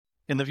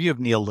In the view of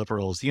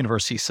neoliberals, the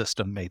university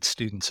system made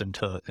students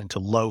into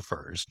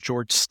loafers.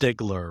 George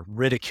Stigler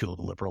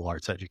ridiculed liberal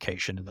arts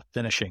education in The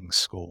Finishing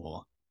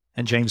School.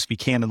 And James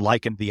Buchanan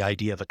likened the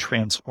idea of a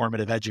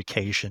transformative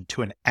education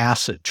to an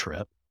acid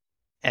trip.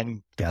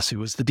 And guess who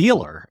was the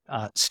dealer?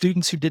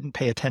 Students who didn't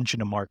pay attention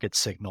to market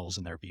signals,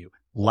 in their view,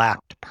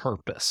 lacked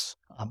purpose.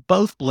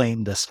 Both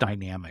blamed this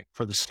dynamic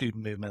for the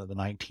student movement of the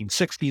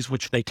 1960s,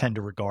 which they tend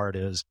to regard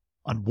as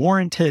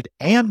unwarranted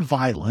and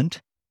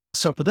violent.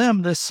 So for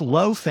them, this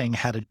loafing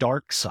had a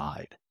dark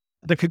side.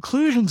 The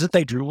conclusions that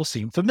they drew will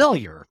seem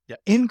familiar.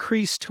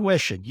 Increased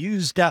tuition,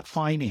 used debt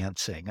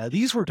financing.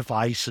 These were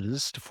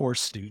devices to force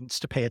students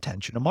to pay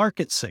attention to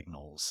market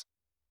signals.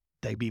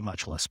 They'd be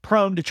much less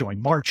prone to join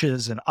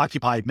marches and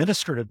occupy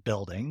administrative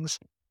buildings.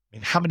 I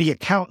mean, how many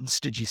accountants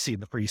did you see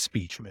in the free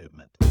speech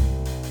movement?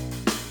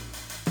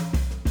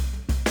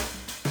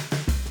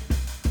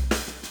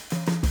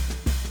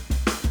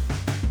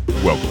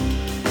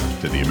 Welcome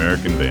to The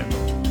American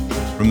Vandal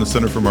from the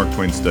Center for Mark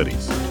Twain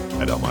Studies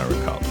at Elmira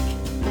College.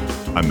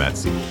 I'm Matt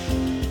Siegel.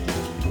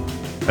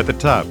 At the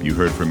top, you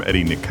heard from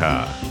Eddie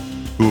Nikah,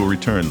 who will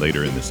return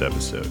later in this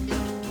episode.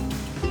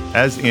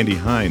 As Andy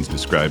Hines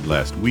described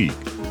last week,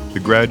 the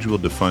gradual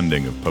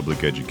defunding of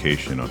public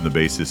education on the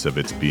basis of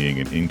its being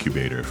an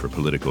incubator for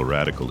political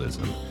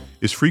radicalism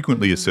is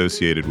frequently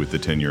associated with the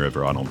tenure of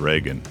Ronald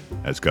Reagan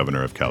as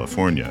governor of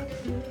California,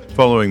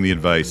 following the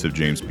advice of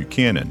James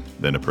Buchanan,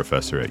 then a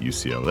professor at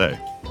UCLA.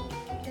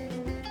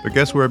 But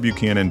guess where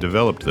Buchanan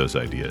developed those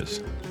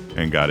ideas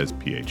and got his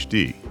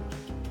PhD?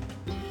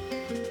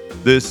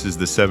 This is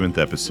the 7th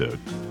episode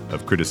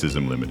of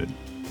Criticism Limited,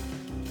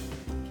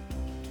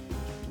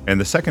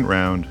 and the second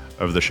round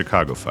of the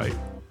Chicago Fight,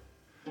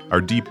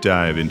 our deep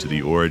dive into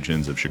the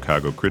origins of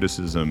Chicago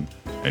criticism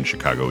and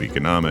Chicago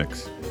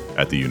economics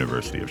at the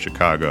University of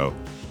Chicago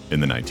in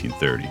the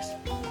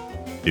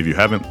 1930s. If you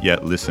haven't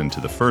yet listened to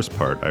the first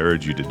part, I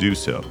urge you to do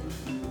so.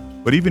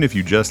 But even if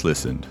you just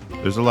listened,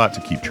 there's a lot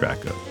to keep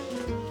track of.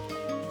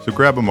 So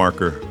grab a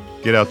marker,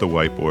 get out the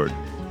whiteboard.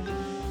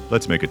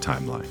 Let's make a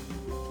timeline.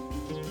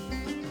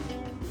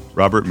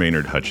 Robert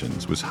Maynard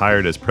Hutchins was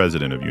hired as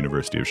president of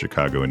University of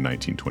Chicago in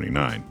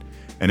 1929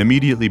 and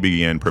immediately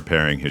began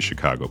preparing his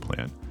Chicago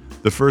plan,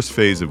 the first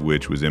phase of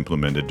which was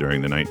implemented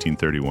during the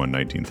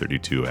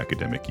 1931-1932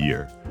 academic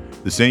year.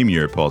 The same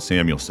year, Paul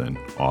Samuelson,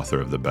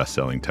 author of the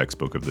best-selling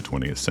textbook of the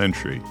 20th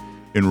century,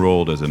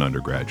 enrolled as an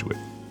undergraduate.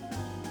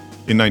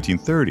 In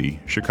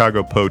 1930,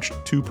 Chicago poached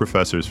 2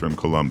 professors from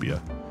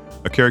Columbia,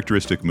 a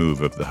characteristic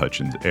move of the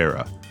Hutchins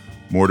era.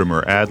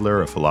 Mortimer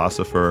Adler, a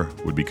philosopher,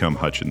 would become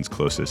Hutchins'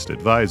 closest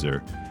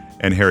advisor,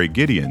 and Harry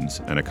Gideons,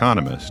 an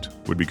economist,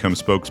 would become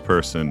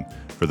spokesperson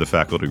for the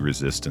faculty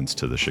resistance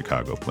to the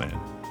Chicago Plan,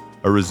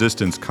 a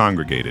resistance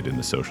congregated in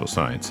the social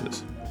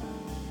sciences.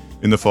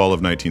 In the fall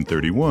of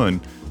 1931,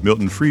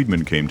 Milton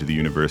Friedman came to the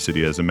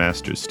university as a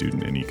master's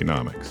student in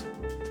economics.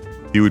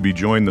 He would be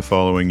joined the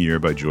following year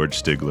by George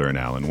Stigler and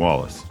Alan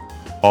Wallace.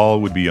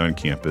 All would be on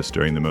campus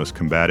during the most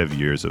combative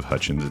years of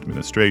Hutchins'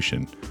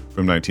 administration,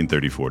 from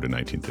 1934 to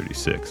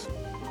 1936.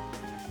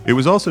 It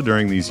was also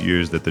during these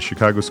years that the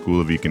Chicago School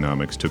of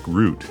Economics took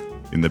root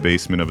in the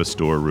basement of a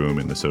storeroom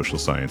in the Social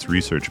Science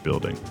Research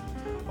Building,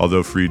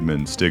 although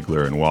Friedman,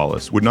 Stigler, and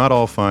Wallace would not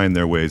all find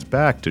their ways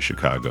back to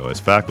Chicago as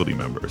faculty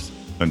members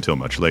until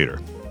much later.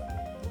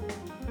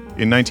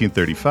 In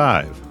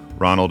 1935,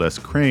 Ronald S.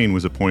 Crane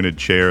was appointed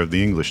chair of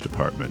the English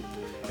department,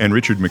 and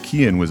Richard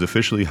McKeon was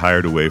officially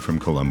hired away from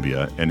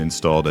Columbia and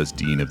installed as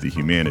Dean of the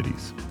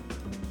Humanities.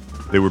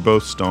 They were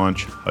both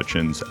staunch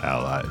Hutchins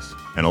allies,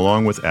 and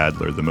along with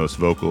Adler, the most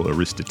vocal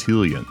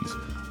Aristotelians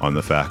on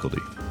the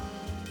faculty.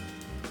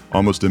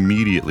 Almost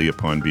immediately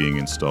upon being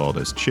installed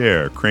as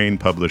chair, Crane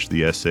published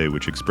the essay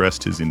which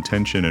expressed his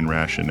intention and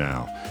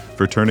rationale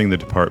for turning the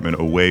department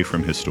away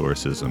from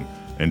historicism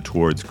and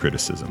towards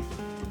criticism.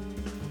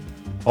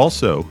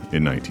 Also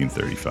in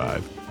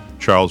 1935,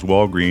 Charles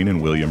Walgreen and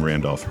William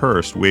Randolph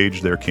Hearst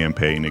waged their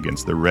campaign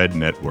against the Red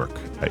Network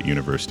at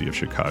University of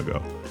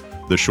Chicago,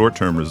 the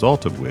short-term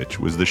result of which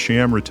was the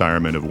sham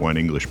retirement of one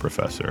English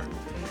professor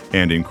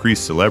and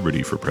increased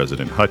celebrity for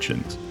President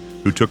Hutchins,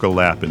 who took a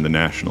lap in the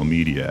national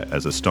media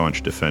as a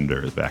staunch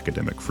defender of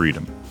academic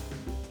freedom.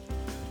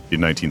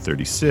 In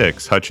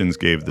 1936, Hutchins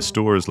gave the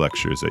Storrs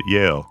Lectures at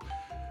Yale,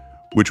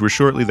 which were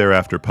shortly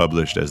thereafter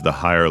published as The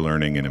Higher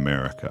Learning in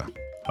America,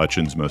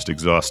 Hutchins' most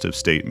exhaustive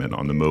statement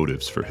on the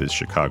motives for his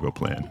Chicago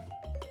Plan.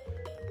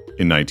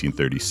 In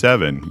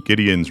 1937,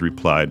 Gideons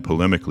replied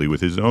polemically with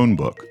his own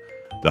book,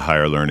 The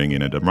Higher Learning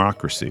in a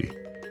Democracy.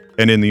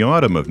 And in the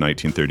autumn of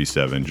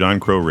 1937, John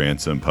Crow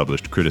Ransom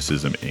published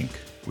Criticism, Inc.,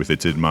 with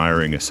its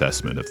admiring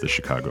assessment of the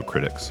Chicago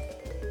critics.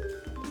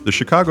 The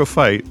Chicago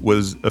fight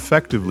was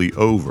effectively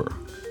over.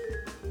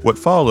 What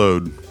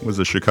followed was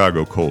the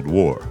Chicago Cold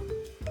War.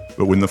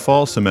 But when the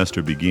fall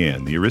semester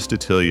began, the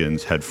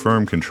Aristotelians had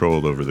firm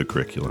control over the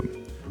curriculum,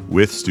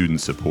 with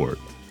student support.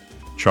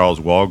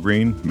 Charles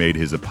Walgreen made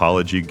his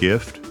Apology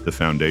Gift the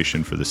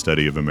foundation for the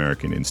study of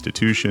American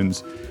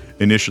institutions,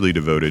 initially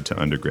devoted to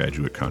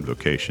undergraduate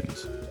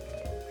convocations.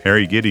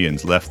 Harry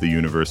Gideons left the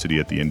university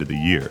at the end of the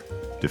year,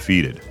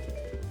 defeated.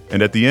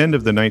 And at the end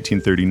of the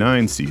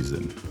 1939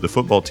 season, the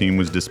football team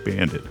was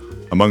disbanded,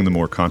 among the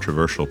more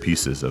controversial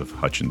pieces of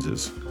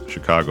Hutchins's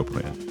Chicago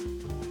plan.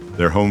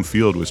 Their home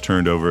field was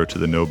turned over to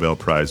the Nobel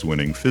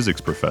Prize-winning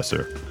physics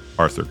professor,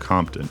 Arthur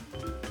Compton,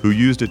 who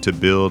used it to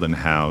build and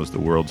house the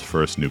world's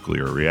first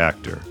nuclear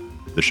reactor,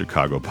 the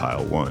Chicago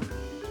Pile 1.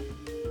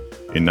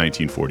 In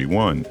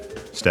 1941,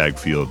 Stagg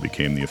Field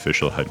became the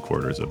official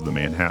headquarters of the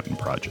Manhattan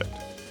Project.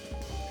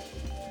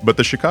 But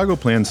the Chicago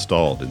plan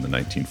stalled in the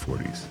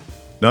 1940s,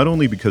 not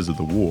only because of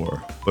the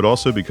war, but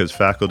also because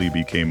faculty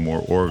became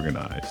more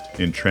organized,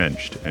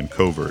 entrenched, and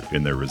covert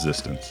in their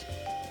resistance.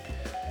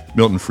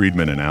 Milton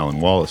Friedman and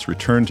Alan Wallace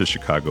returned to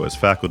Chicago as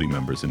faculty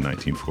members in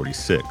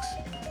 1946.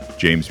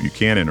 James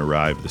Buchanan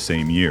arrived the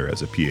same year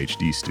as a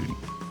PhD student.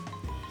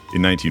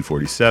 In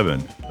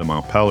 1947, the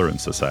Mount Pelerin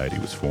Society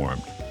was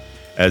formed.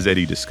 As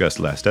Eddie discussed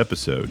last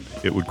episode,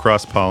 it would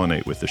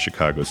cross-pollinate with the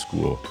Chicago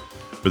School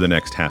for the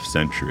next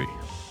half-century.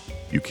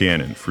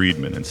 Buchanan,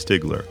 Friedman, and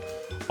Stigler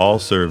all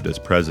served as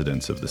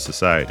presidents of the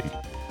society,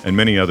 and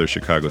many other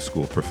Chicago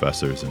School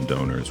professors and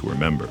donors were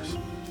members.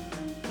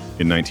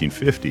 In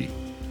 1950,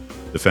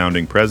 the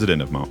founding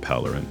president of Mount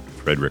Pelerin,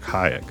 Frederick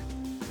Hayek,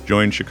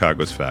 joined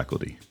Chicago's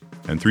faculty,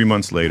 and 3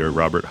 months later,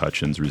 Robert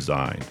Hutchins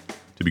resigned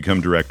to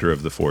become director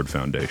of the Ford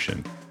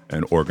Foundation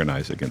and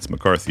organize against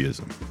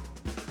McCarthyism.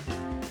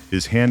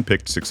 His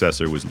hand-picked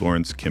successor was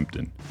Lawrence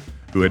Kimpton,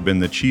 who had been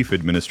the chief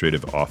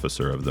administrative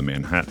officer of the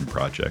Manhattan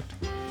Project,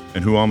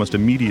 and who almost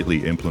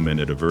immediately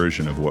implemented a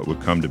version of what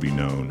would come to be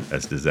known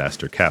as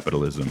disaster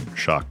capitalism,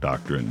 shock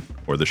doctrine,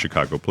 or the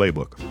Chicago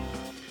Playbook.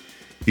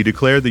 He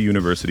declared the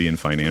university in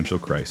financial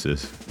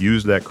crisis,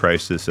 used that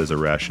crisis as a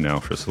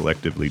rationale for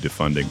selectively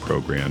defunding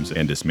programs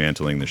and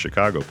dismantling the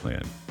Chicago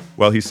Plan,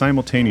 while he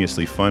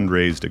simultaneously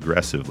fundraised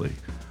aggressively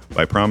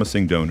by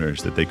promising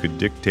donors that they could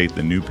dictate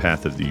the new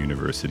path of the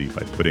university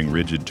by putting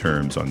rigid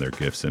terms on their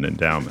gifts and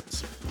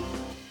endowments.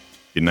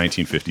 In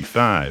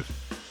 1955,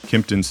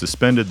 Kimpton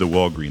suspended the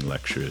Walgreen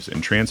Lectures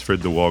and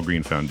transferred the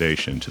Walgreen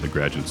Foundation to the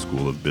Graduate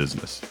School of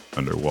Business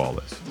under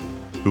Wallace,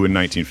 who in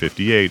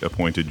 1958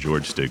 appointed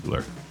George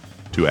Stigler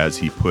to, as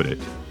he put it,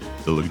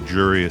 the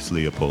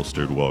luxuriously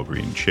upholstered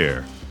Walgreen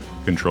chair,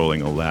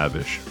 controlling a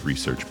lavish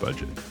research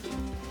budget.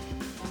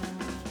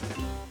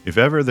 If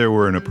ever there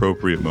were an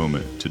appropriate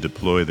moment to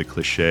deploy the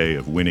cliché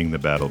of winning the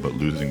battle but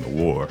losing the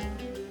war,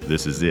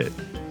 this is it,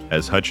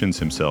 as Hutchins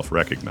himself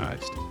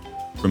recognized.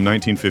 From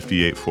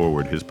 1958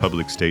 forward, his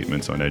public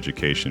statements on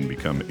education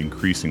become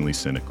increasingly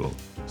cynical,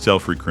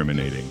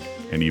 self-recriminating,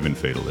 and even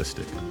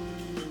fatalistic.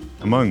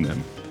 Among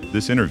them,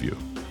 this interview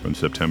from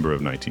September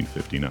of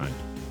 1959.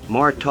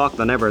 More talk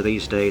than ever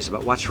these days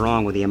about what's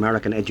wrong with the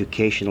American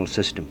educational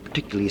system,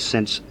 particularly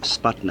since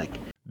Sputnik.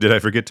 Did I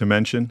forget to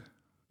mention?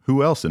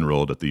 Who else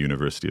enrolled at the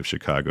University of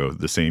Chicago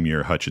the same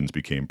year Hutchins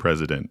became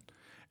president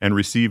and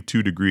received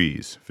 2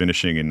 degrees,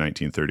 finishing in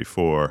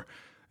 1934,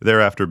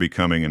 thereafter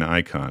becoming an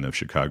icon of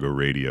Chicago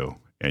radio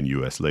and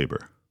U.S.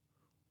 labor?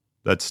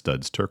 That's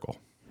Studs Terkel.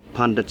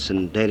 Pundits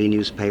and daily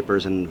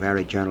newspapers and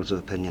varied journals of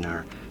opinion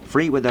are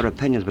free with their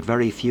opinions, but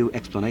very few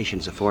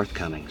explanations are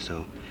forthcoming.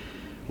 So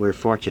we're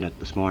fortunate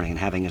this morning in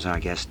having as our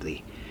guest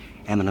the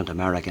eminent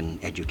American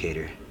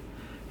educator,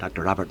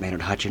 Dr. Robert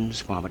Maynard Hutchins,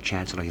 former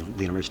Chancellor of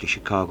the University of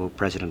Chicago,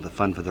 President of the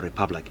Fund for the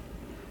Republic.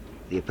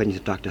 The opinions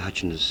of Dr.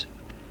 Hutchins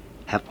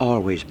have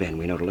always been,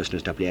 we know to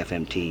listeners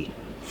WFMT,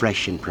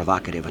 fresh and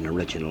provocative and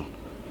original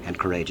and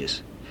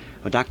courageous.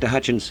 Well, Dr.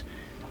 Hutchins,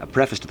 a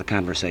preface to the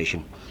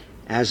conversation.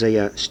 As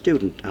a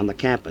student on the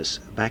campus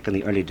back in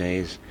the early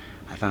days,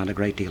 I found a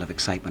great deal of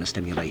excitement and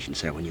stimulation,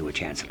 sir, when you were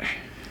Chancellor.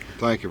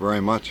 Thank you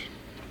very much.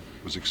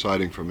 It was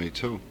exciting for me,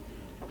 too.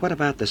 What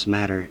about this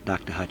matter,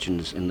 Dr.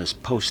 Hutchins, in this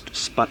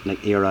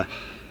post-Sputnik era,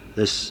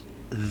 this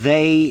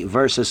they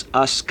versus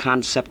us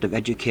concept of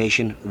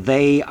education?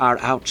 They are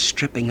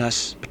outstripping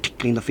us,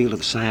 particularly in the field of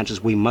the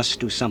sciences. We must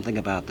do something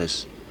about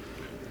this.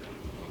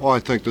 Oh, I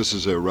think this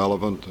is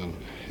irrelevant and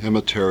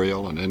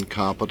immaterial and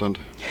incompetent.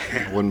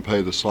 I wouldn't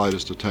pay the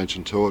slightest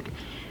attention to it.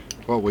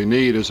 What we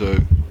need is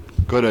a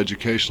good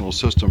educational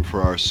system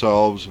for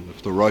ourselves, and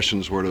if the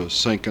Russians were to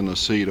sink in the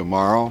sea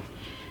tomorrow,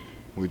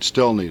 we'd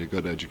still need a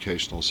good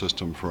educational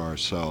system for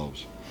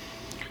ourselves.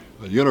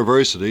 A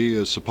university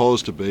is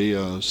supposed to be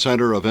a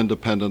center of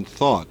independent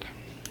thought,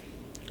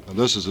 and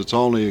this is its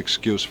only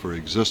excuse for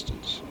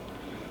existence.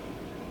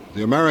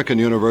 The American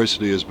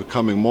university is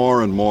becoming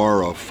more and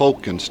more a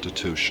folk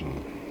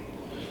institution.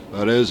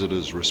 That is, it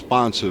is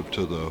responsive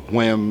to the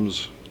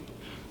whims,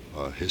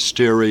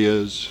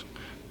 hysterias,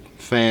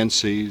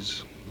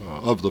 fancies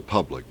of the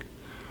public,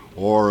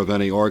 or of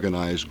any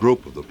organized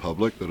group of the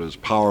public that is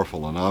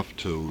powerful enough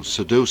to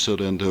seduce it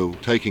into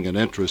taking an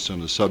interest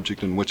in a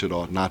subject in which it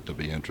ought not to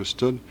be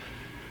interested,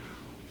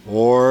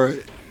 or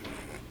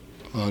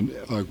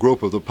a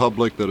group of the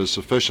public that is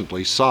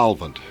sufficiently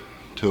solvent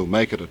to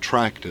make it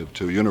attractive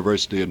to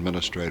university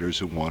administrators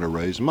who want to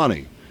raise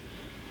money.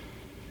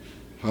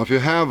 Now, if you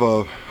have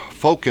a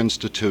folk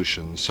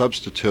institution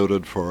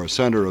substituted for a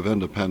center of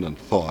independent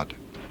thought,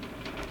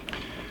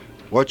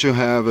 what you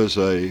have is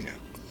a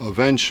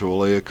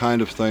eventually a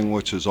kind of thing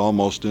which is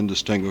almost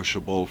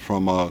indistinguishable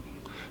from a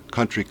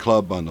country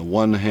club on the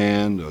one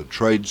hand, a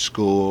trade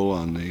school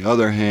on the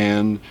other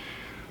hand,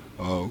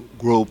 a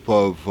group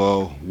of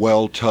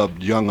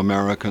well-tubbed young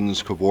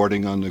Americans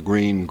cavorting on the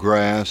green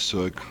grass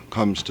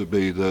comes to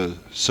be the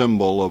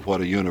symbol of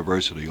what a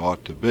university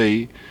ought to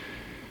be.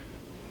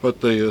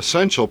 But the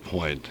essential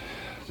point,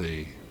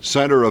 the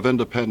center of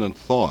independent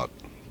thought,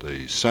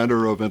 the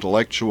center of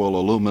intellectual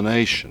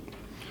illumination,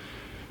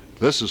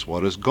 this is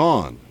what is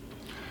gone.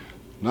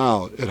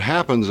 Now, it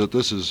happens that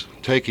this is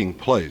taking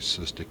place,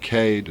 this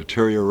decay,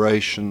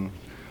 deterioration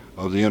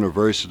of the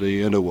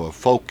university into a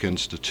folk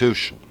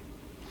institution,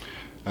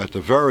 at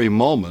the very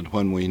moment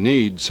when we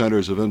need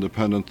centers of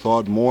independent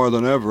thought more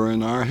than ever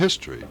in our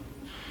history.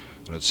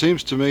 And it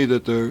seems to me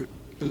that there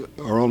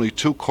are only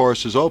two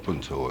courses open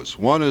to us.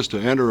 One is to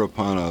enter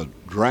upon a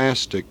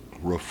drastic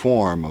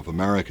reform of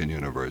American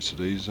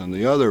universities, and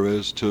the other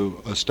is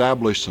to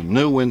establish some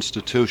new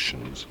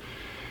institutions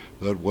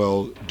that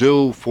will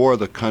do for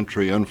the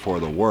country and for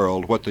the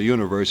world what the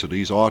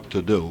universities ought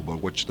to do,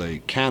 but which they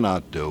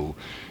cannot do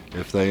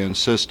if they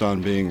insist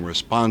on being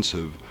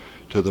responsive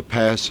to the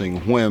passing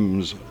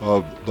whims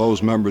of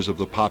those members of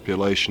the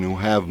population who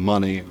have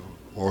money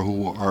or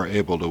who are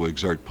able to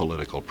exert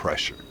political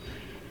pressure.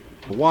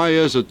 Why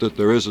is it that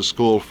there is a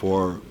school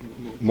for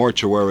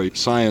mortuary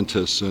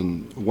scientists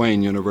in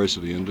Wayne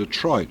University in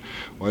Detroit?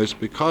 Well, it's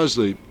because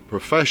the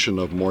profession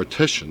of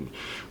mortician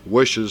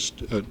wishes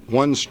at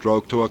one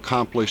stroke to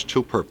accomplish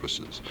two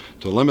purposes: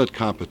 to limit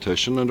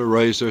competition and to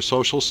raise their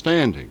social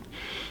standing.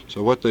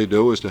 So what they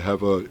do is to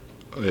have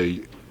a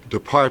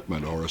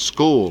department or a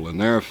school in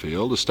their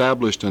field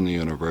established in the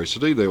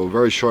university. They will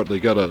very shortly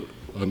get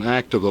an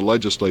act of the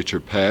legislature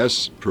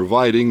passed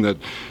providing that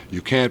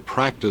you can't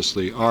practice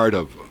the art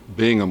of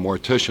being a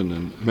mortician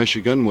in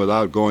Michigan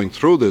without going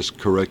through this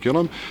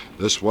curriculum.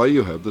 This way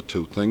you have the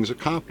two things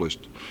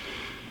accomplished.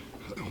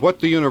 What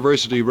the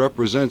university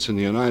represents in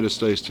the United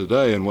States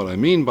today, and what I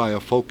mean by a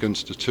folk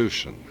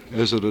institution,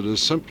 is that it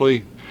is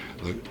simply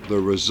the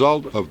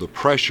result of the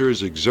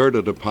pressures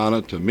exerted upon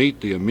it to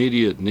meet the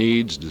immediate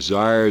needs,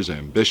 desires,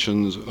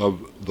 ambitions of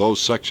those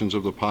sections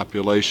of the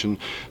population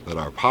that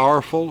are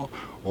powerful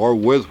or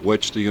with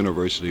which the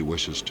university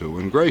wishes to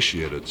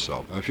ingratiate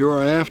itself. If you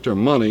are after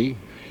money,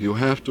 you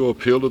have to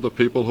appeal to the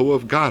people who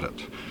have got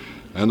it.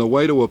 And the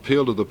way to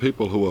appeal to the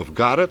people who have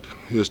got it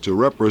is to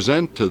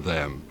represent to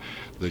them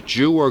that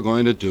you are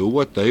going to do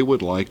what they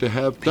would like to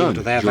have done.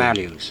 To their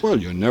values. Well,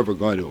 you're never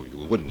going to,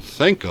 you wouldn't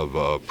think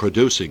of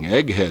producing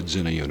eggheads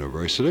in a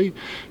university,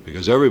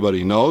 because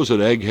everybody knows that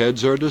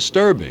eggheads are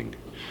disturbing.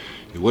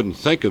 You wouldn't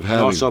think of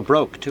having... Also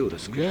broke, too.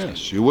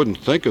 Yes, you wouldn't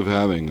think of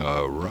having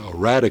a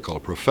radical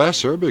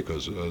professor,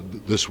 because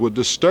this would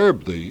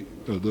disturb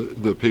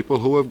the people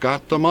who have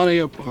got the money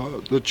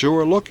that you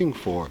are looking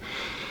for.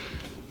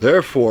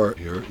 Therefore,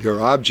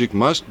 your object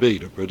must be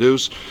to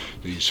produce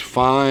these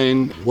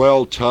fine,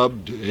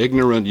 well-tubbed,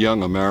 ignorant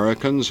young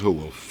Americans who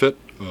will fit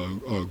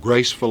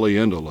gracefully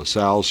into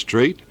LaSalle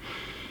Street.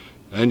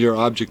 And your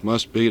object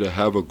must be to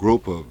have a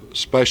group of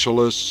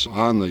specialists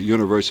on the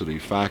university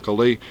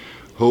faculty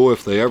who,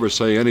 if they ever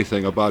say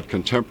anything about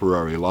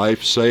contemporary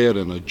life, say it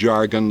in a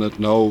jargon that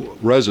no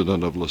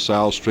resident of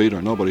LaSalle Street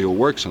or nobody who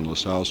works in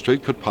LaSalle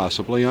Street could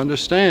possibly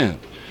understand.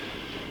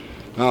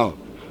 Now,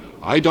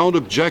 I don't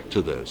object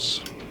to this.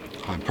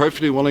 I'm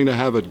perfectly willing to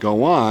have it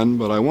go on,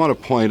 but I want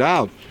to point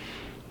out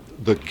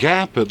the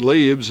gap it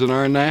leaves in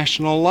our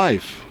national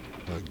life,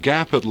 the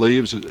gap it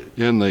leaves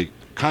in the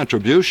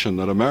contribution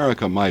that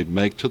America might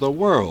make to the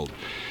world.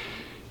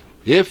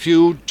 If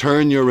you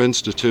turn your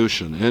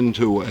institution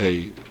into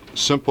a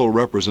simple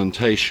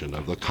representation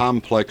of the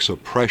complex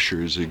of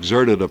pressures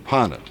exerted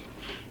upon it,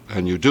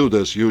 and you do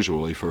this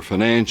usually for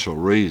financial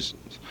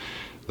reasons,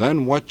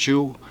 then what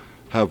you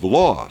have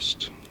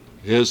lost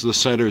is the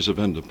centers of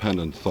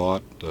independent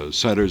thought, the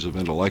centers of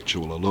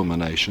intellectual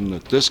illumination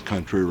that this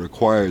country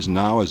requires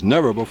now as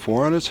never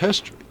before in its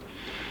history.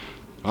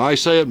 I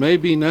say it may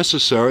be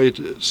necessary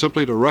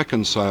simply to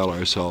reconcile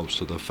ourselves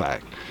to the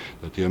fact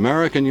that the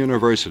American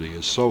university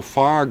is so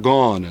far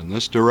gone in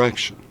this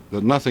direction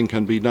that nothing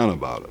can be done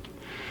about it.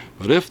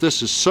 But if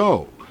this is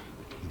so,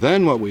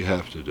 then what we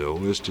have to do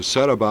is to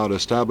set about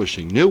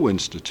establishing new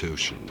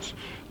institutions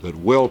that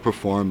will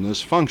perform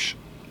this function.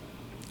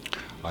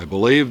 I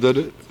believe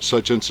that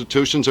such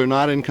institutions are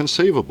not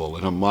inconceivable.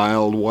 In a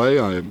mild way,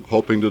 I am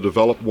hoping to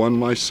develop one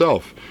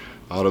myself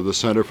out of the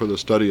Center for the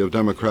Study of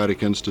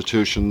Democratic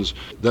Institutions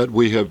that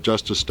we have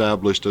just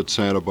established at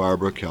Santa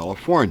Barbara,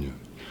 California.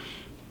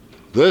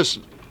 This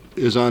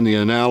is on the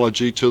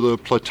analogy to the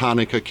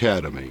Platonic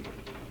Academy.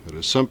 It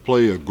is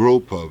simply a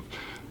group of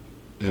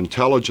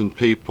intelligent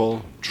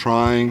people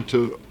trying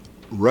to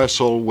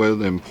wrestle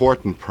with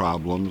important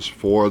problems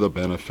for the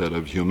benefit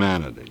of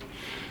humanity.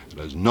 It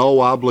has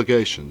no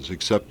obligations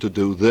except to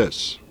do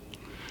this.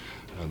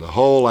 And the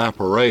whole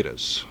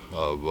apparatus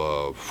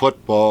of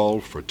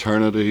football,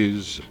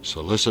 fraternities,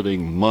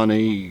 soliciting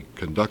money,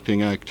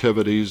 conducting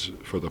activities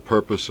for the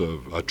purpose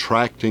of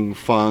attracting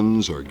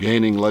funds or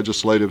gaining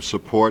legislative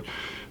support,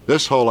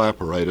 This whole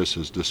apparatus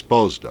is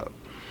disposed of.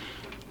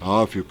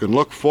 Now, if you can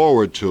look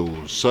forward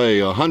to,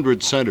 say,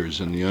 100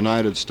 centers in the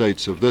United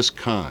States of this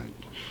kind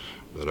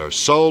that are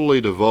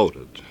solely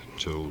devoted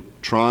to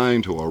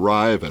trying to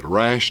arrive at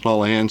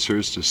rational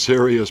answers to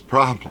serious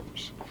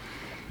problems,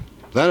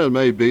 then it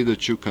may be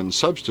that you can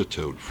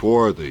substitute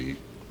for the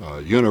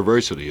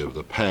university of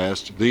the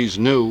past these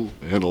new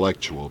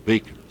intellectual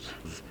beacons.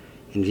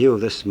 In view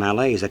of this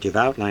malaise that you've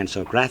outlined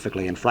so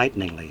graphically and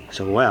frighteningly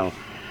so well,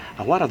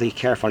 what are the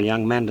careful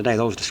young men today,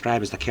 those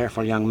described as the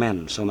careful young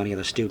men, so many of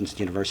the students at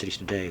universities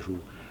today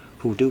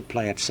who do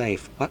play it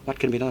safe? What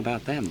can be done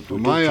about them?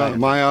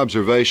 My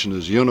observation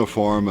is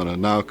uniform, and it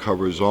now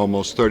covers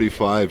almost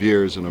 35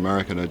 years in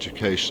American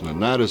education,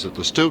 and that is that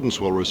the students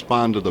will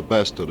respond to the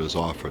best that is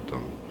offered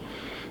them.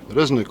 It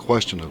isn't a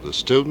question of the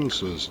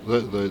students.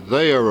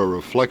 They are a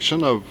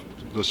reflection of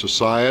the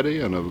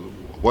society and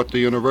of what the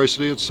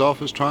university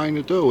itself is trying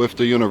to do. If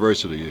the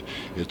university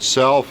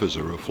itself is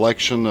a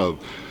reflection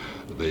of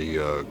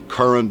the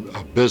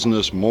current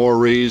business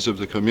mores of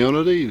the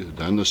community,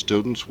 then the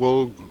students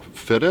will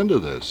fit into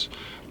this.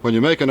 When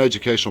you make an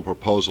educational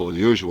proposal, the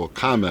usual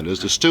comment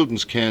is the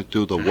students can't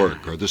do the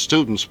work, or the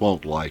students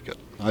won't like it.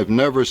 I've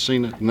never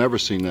seen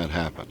that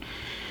happen.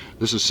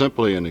 This is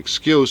simply an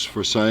excuse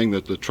for saying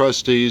that the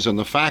trustees and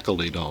the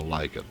faculty don't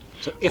like it.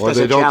 So if there's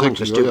a challenge,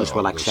 the students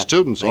will accept. The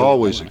students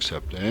always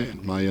accept.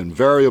 My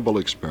invariable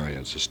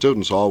experience, the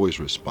students always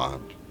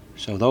respond.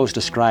 So those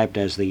described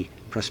as the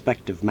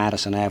prospective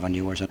Madison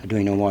Avenuers are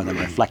doing no more than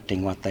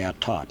reflecting what they are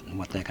taught and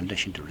what they're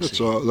conditioned to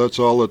receive. That's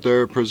all that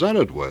they're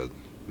presented with.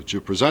 But you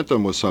present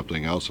them with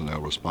something else and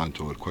they'll respond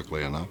to it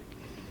quickly enough.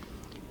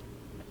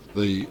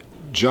 The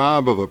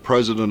job of a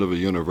president of a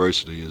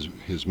university, is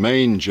his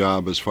main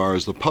job as far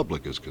as the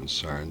public is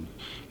concerned,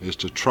 is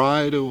to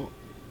try to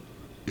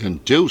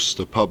induce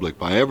the public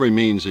by every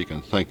means he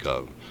can think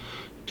of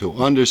to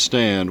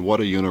understand what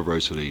a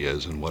university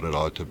is and what it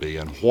ought to be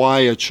and why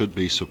it should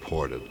be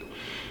supported.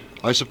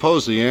 I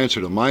suppose the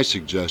answer to my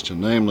suggestion,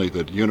 namely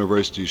that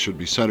universities should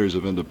be centers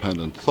of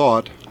independent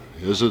thought,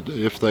 is that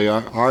if they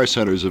are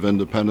centers of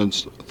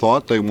independent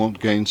thought, they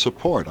won't gain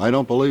support. I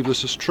don't believe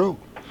this is true.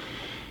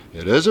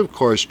 It is, of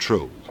course,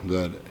 true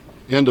that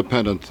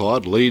independent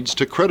thought leads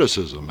to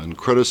criticism, and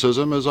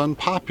criticism is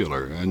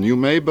unpopular, and you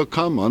may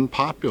become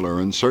unpopular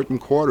in certain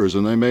quarters,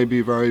 and they may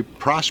be very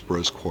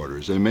prosperous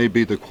quarters. They may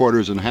be the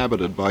quarters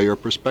inhabited by your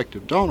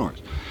prospective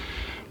donors.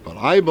 But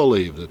I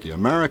believe that the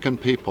American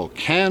people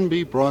can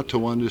be brought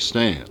to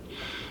understand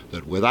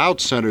that without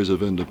centers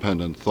of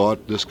independent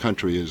thought, this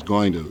country is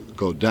going to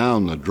go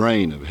down the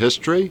drain of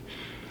history,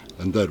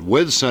 and that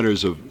with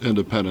centers of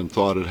independent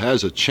thought, it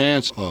has a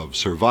chance of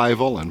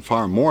survival, and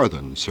far more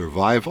than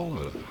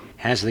survival.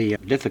 Has the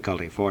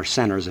difficulty for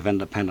centers of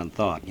independent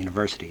thought,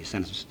 universities,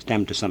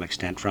 stemmed to some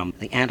extent from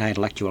the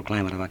anti-intellectual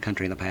climate of our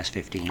country in the past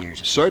 15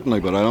 years? Certainly,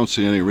 but I don't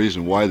see any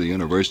reason why the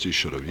university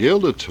should have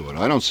yielded to it.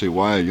 I don't see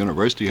why a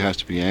university has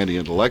to be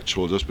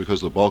anti-intellectual just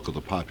because the bulk of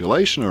the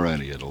population are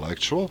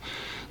anti-intellectual.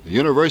 The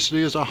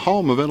university is a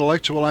home of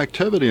intellectual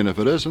activity, and if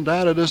it isn't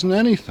that, it isn't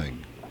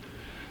anything.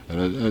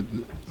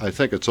 And I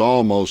think it's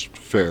almost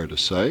fair to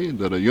say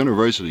that a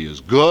university is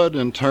good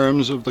in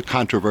terms of the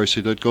controversy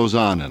that goes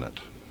on in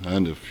it,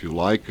 and if you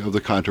like, of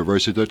the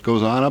controversy that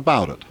goes on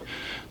about it.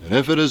 And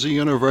if it is a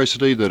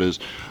university that is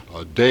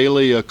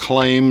daily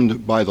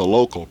acclaimed by the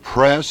local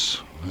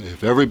press,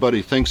 if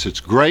everybody thinks it's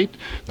great,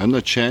 then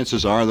the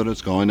chances are that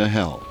it's going to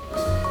hell.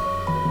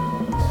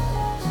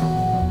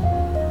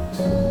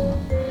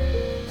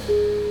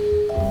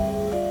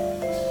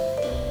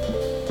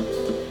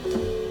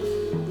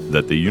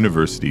 That the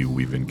university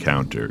we've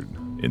encountered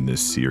in this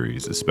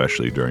series,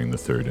 especially during the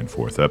third and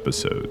fourth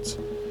episodes,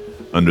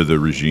 under the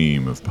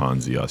regime of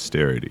Ponzi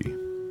austerity,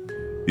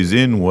 is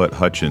in what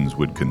Hutchins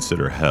would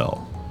consider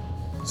hell,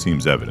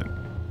 seems evident.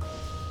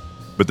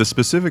 But the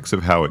specifics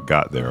of how it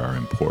got there are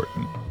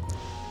important.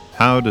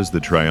 How does the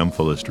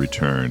triumphalist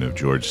return of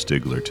George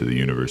Stigler to the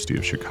University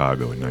of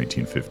Chicago in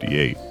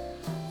 1958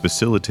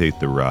 facilitate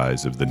the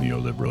rise of the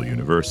neoliberal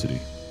university?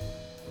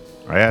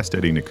 I asked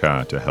Eddie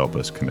Nika to help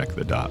us connect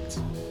the dots.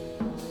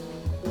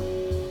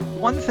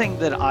 One thing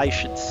that I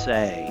should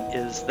say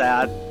is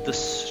that the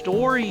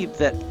story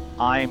that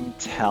I'm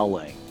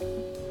telling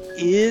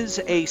is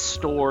a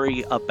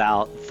story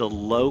about the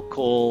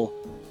local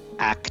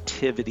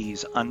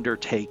activities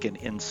undertaken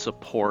in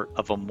support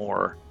of a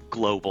more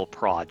global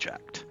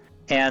project.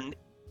 And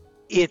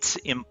it's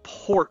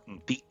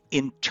important. The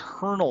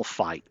internal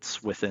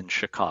fights within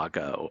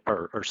Chicago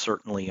are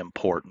certainly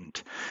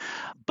important.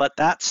 But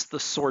that's the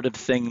sort of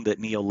thing that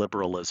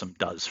neoliberalism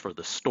does for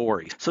the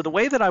story. So the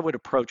way that I would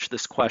approach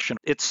this question,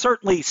 it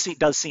certainly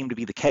does seem to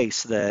be the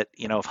case that,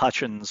 if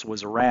Hutchins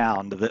was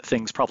around, that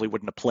things probably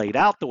wouldn't have played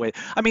out the way.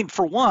 I mean,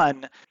 for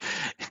one,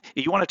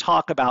 you want to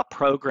talk about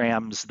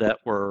programs that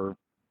were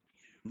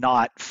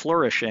not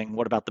flourishing,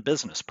 what about the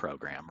business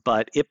program?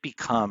 But it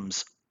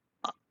becomes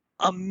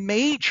a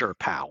major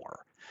power,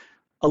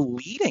 a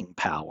leading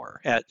power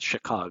at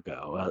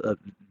Chicago, a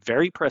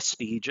very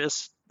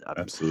prestigious.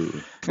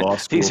 Absolutely. Law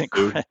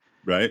school.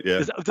 right?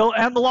 Yeah.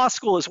 And the law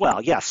school as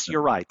well. Yes,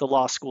 you're right. The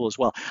law school as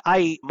well.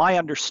 My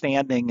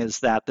understanding is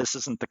that this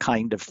isn't the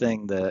kind of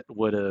thing that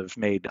would have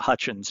made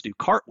Hutchins do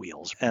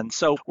cartwheels. And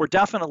so we're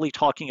definitely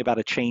talking about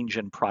a change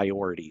in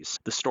priorities.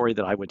 The story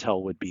that I would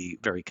tell would be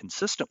very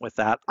consistent with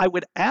that. I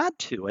would add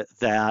to it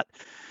that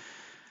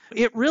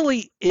it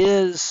really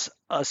is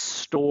a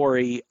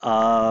story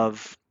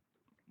of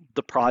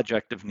the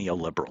project of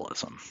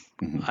neoliberalism.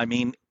 I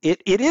mean,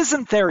 it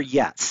isn't there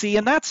yet. See,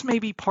 and that's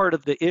maybe part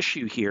of the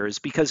issue here is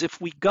because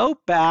if we go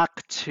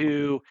back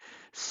to,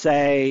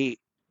 say,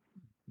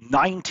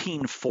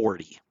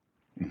 1940,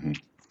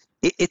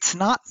 it's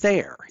not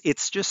there.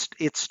 It's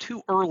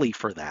too early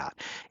for that.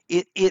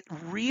 It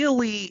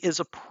really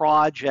is a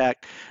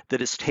project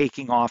that is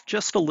taking off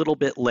just a little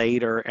bit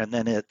later, and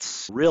then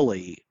it's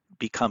really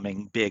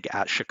becoming big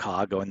at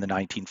Chicago in the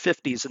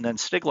 1950s, and then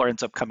Stigler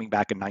ends up coming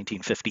back in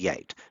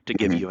 1958 to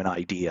give you an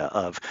idea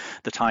of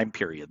the time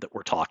period that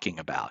we're talking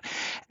about.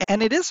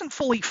 And it isn't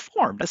fully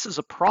formed. This is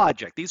a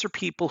project. These are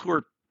people who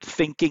are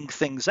thinking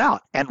things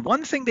out. And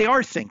one thing they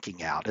are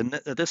thinking out, and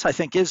this I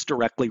think is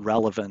directly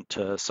relevant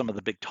to some of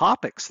the big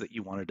topics that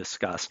you want to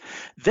discuss,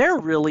 they're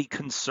really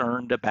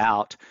concerned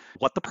about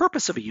what the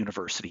purpose of a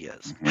university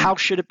is. How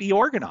should it be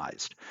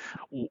organized?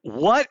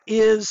 What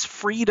is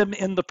freedom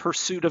in the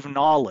pursuit of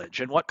knowledge?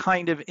 And what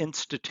kind of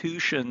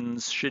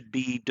institutions should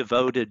be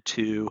devoted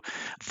to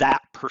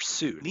that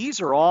pursuit?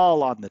 These are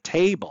all on the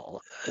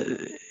table.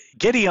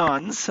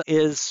 Gideons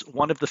is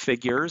one of the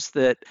figures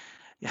that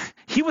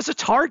he was a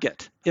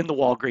target in the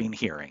Walgreen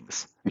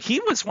hearings. He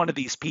was one of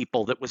these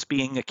people that was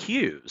being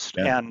accused.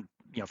 Yeah. And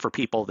for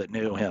people that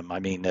knew him,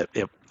 I mean,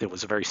 it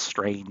was a very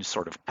strange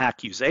sort of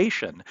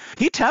accusation.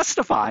 He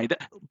testified,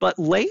 but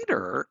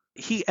later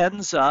he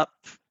ends up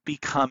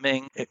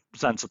becoming, it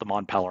presents at the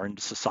Mont Pelerin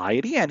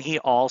Society, and he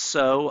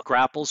also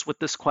grapples with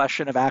this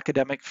question of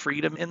academic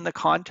freedom in the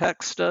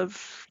context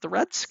of the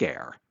Red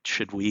Scare.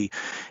 Should we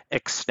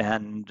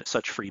extend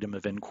such freedom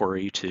of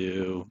inquiry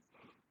to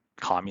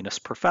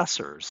communist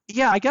professors?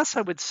 Yeah, I guess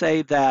I would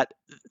say that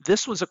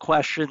this was a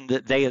question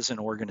that they as an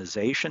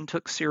organization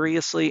took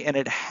seriously, and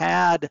it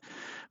had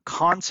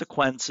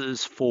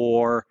consequences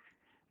for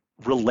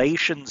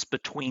relations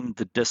between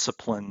the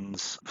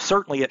disciplines,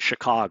 certainly at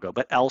Chicago,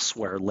 but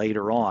elsewhere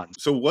later on.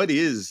 So what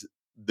is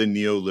the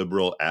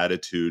neoliberal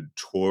attitude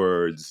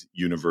towards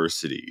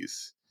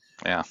universities,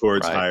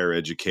 towards higher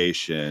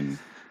education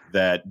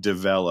that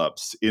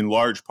develops, in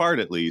large part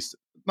at least,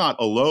 not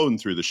alone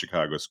through the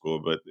Chicago School,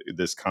 but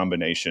this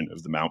combination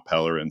of the Mount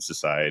Pelerin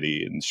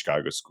Society and the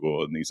Chicago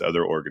School and these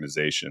other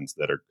organizations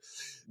that are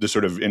the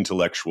sort of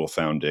intellectual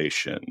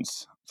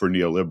foundations for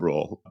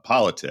neoliberal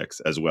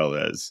politics as well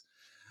as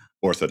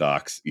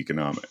orthodox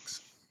economics?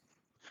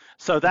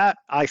 So that,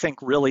 I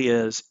think, really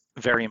is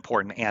very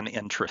important and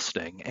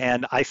interesting.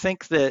 And I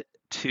think that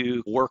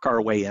to work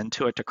our way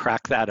into it, to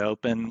crack that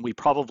open, we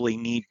probably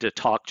need to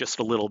talk just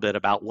a little bit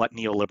about what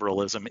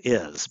neoliberalism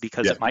is,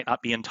 because it might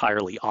not be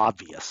entirely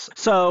obvious.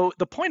 So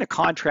the point of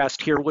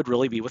contrast here would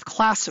really be with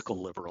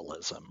classical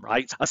liberalism,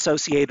 right?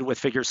 Associated with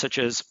figures such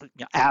as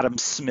Adam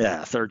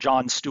Smith or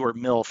John Stuart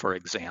Mill, for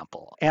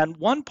example. And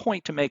one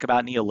point to make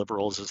about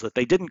neoliberals is that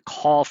they didn't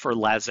call for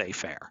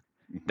laissez-faire.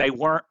 They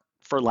weren't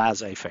for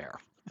laissez-faire.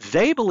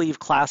 They believe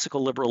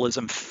classical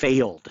liberalism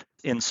failed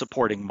in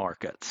supporting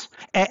markets.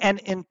 And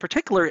in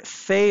particular, it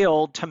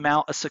failed to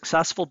mount a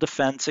successful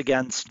defense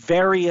against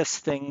various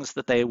things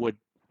that they would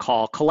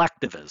call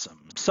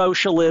collectivism.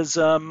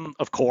 Socialism,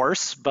 of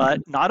course,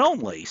 but not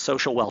only.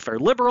 Social welfare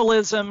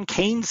liberalism,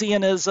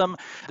 Keynesianism.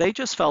 They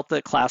just felt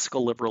that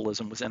classical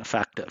liberalism was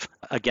ineffective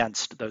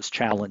against those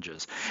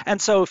challenges.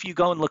 And so if you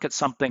go and look at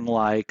something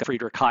like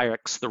Friedrich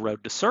Hayek's The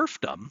Road to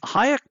Serfdom,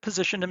 Hayek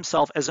positioned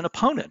himself as an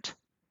opponent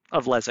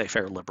of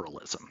laissez-faire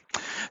liberalism.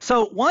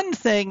 So one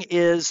thing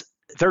is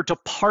they're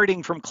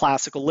departing from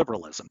classical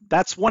liberalism.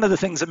 That's one of the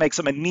things that makes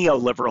them a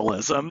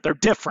neoliberalism. They're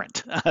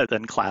different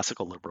than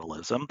classical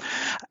liberalism.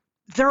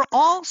 They're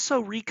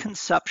also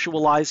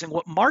reconceptualizing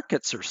what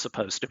markets are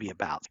supposed to be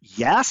about.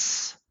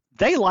 Yes,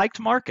 they liked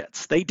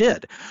markets. They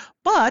did.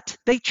 But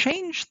they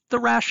changed the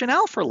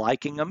rationale for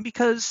liking them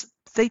because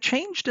they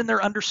changed in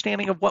their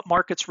understanding of what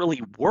markets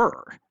really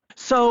were.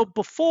 So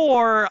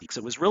before,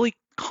 it was really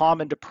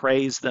common to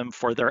praise them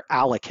for their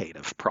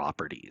allocative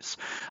properties.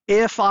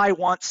 If I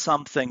want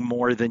something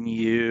more than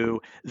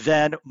you,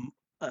 then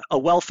a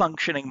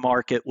well-functioning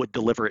market would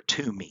deliver it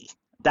to me.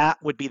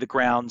 That would be the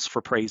grounds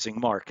for praising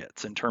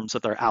markets in terms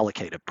of their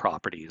allocative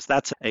properties.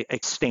 That's a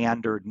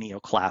standard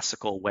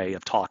neoclassical way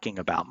of talking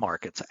about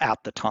markets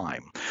at the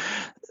time.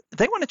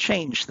 They want to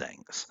change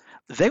things.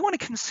 They want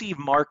to conceive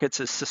markets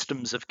as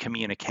systems of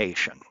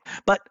communication.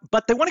 But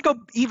they want to go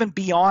even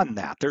beyond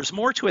that. There's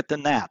more to it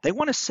than that. They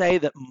want to say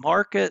that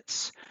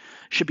markets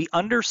should be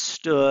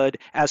understood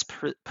as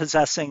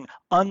possessing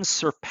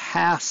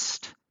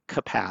unsurpassed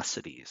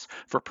capacities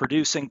for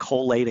producing,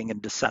 collating,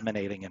 and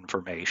disseminating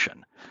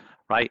information,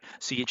 right?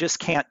 So you just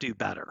can't do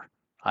better.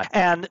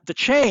 And the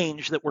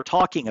change that we're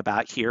talking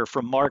about here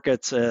from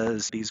markets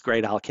as these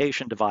great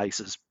allocation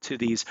devices to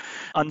these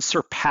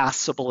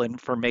unsurpassable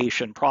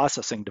information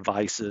processing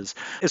devices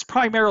is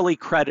primarily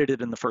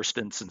credited in the first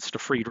instance to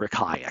Friedrich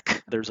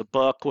Hayek. There's a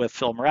book with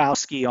Phil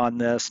Murawski on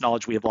this,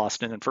 Knowledge We Have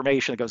Lost in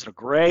Information, that goes into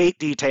great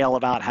detail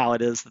about how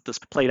it is that this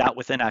played out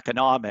within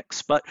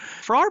economics. But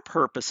for our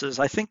purposes,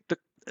 I think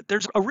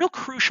there's a real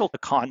crucial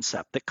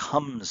concept that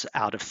comes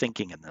out of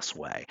thinking in this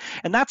way,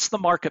 and that's the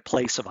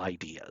marketplace of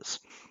ideas.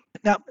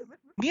 Now,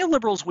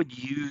 neoliberals would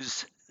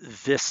use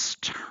this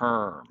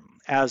term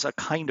as a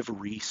kind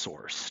of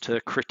resource to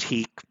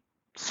critique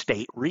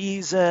state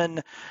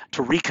reason,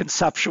 to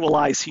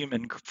reconceptualize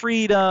human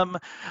freedom,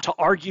 to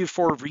argue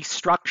for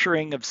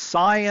restructuring of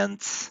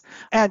science.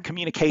 And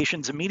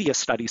communications and media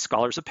studies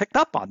scholars have picked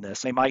up on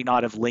this. They might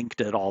not have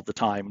linked it all the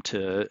time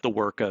to the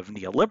work of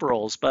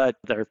neoliberals, but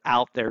they're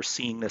out there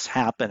seeing this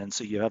happen. And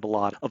so you have a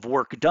lot of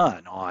work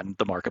done on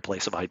the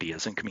marketplace of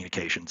ideas in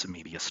communications and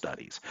media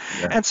studies.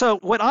 Yeah. And so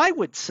what I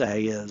would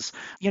say is,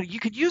 you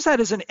could use that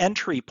as an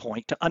entry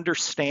point to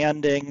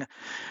understanding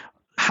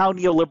how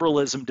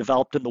neoliberalism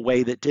developed in the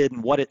way that did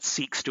and what it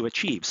seeks to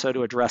achieve. So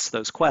to address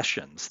those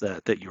questions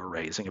that you were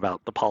raising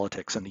about the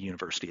politics and the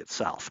university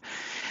itself.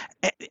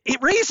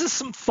 It raises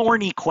some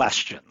thorny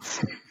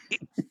questions.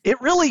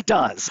 It really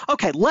does.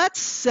 Okay, let's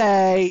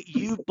say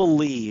you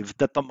believe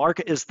that the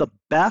market is the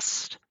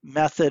best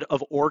method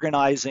of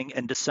organizing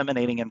and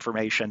disseminating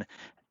information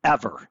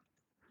ever.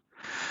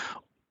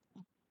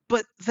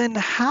 But then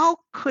how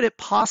could it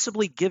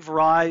possibly give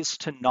rise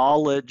to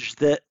knowledge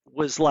that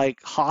was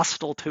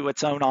hostile to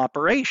its own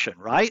operation,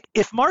 right?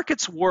 If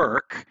markets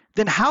work,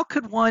 then how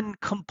could one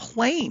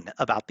complain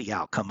about the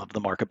outcome of the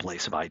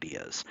marketplace of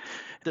ideas?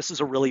 This is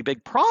a really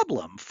big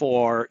problem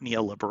for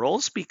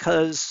neoliberals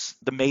because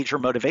the major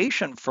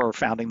motivation for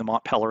founding the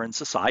Mont Pelerin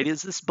Society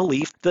is this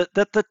belief that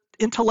the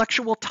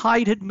intellectual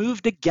tide had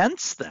moved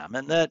against them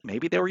and that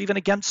maybe they were even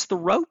against the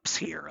ropes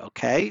here,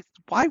 okay?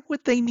 Why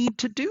would they need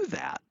to do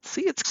that?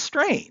 See, it's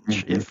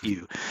strange if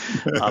you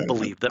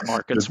believe that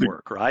markets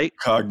work, right?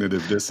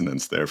 Cognitive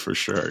dissonance there for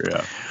sure,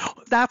 yeah.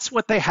 That's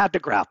what they had to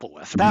grapple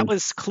with. That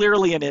was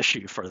clearly an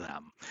issue for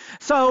them.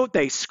 So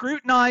they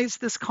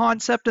scrutinized this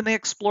concept and they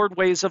explored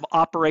ways of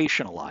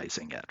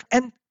operationalizing it.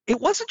 And it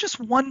wasn't just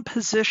one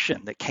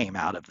position that came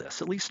out of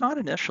this, at least not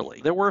initially.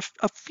 There were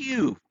a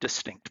few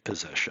distinct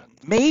positions.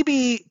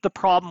 Maybe the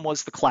problem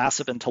was the class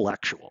of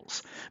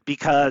intellectuals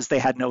because they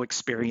had no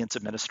experience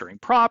administering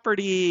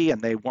property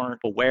and they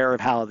weren't aware of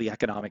how the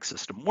economic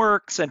system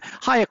works. And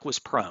Hayek was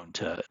prone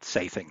to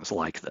say things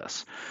like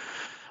this.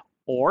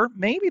 Or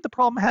maybe the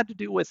problem had to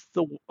do with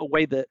the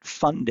way that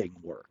funding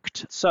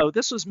worked. So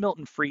this was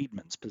Milton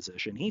Friedman's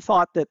position. He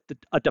thought that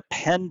a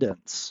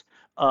dependence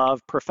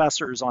of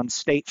professors on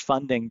state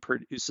funding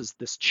produces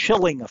this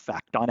chilling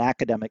effect on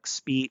academic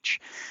speech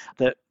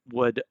that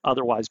would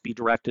otherwise be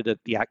directed at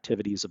the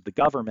activities of the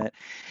government.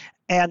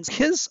 And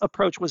his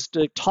approach was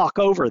to talk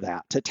over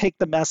that, to take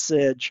the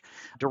message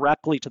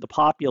directly to the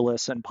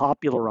populace and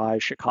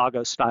popularize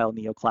Chicago-style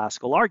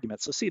neoclassical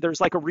arguments. So see,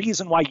 there's a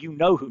reason why you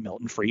know who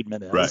Milton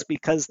Friedman is, right?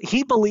 Because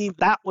he believed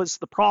that was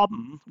the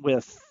problem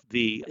with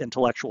the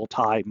intellectual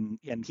tide,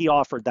 and he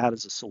offered that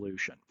as a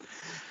solution.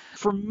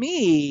 For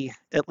me,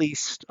 at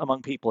least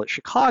among people at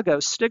Chicago,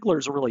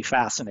 Stigler's a really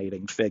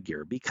fascinating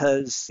figure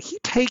because he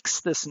takes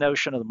this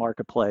notion of the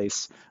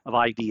marketplace of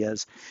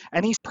ideas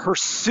and he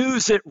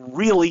pursues it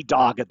really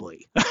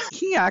doggedly.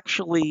 He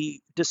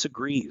actually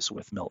disagrees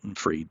with Milton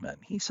Friedman.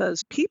 He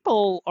says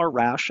people are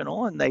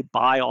rational and they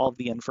buy all of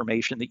the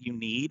information that you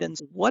need. And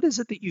what is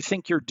it that you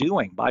think you're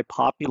doing by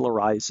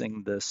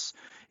popularizing this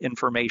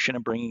information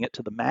and bringing it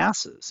to the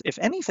masses? If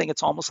anything,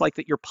 it's almost like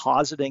that you're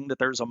positing that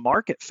there's a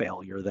market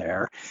failure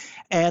there.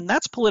 And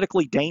that's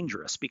politically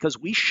dangerous because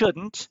we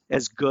shouldn't,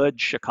 as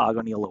good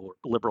Chicago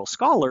neoliberal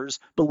scholars,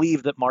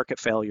 believe that market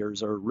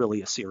failures are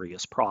really a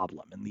serious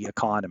problem in the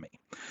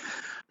economy.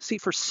 See,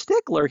 for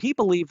Stigler, he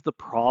believed the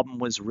problem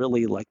was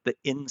really the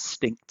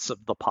instincts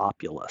of the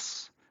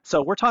populace.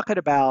 So we're talking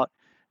about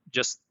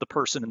just the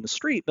person in the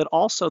street, but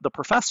also the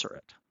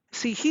professorate.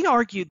 See, he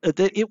argued that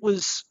it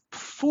was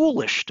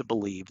foolish to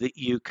believe that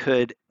you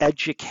could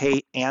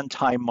educate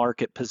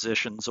anti-market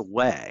positions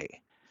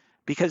away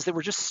because they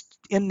were just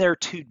in there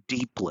too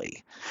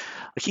deeply.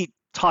 He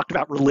talked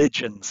about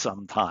religion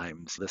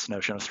sometimes, this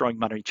notion of throwing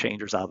money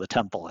changers out of the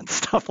temple and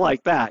stuff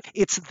like that.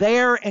 It's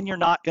there and you're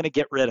not going to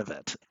get rid of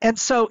it. And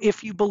so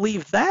if you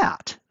believe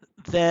that,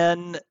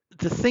 then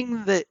the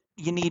thing that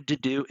you need to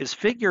do is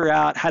figure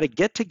out how to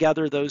get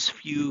together those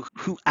few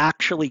who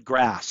actually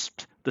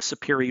grasped the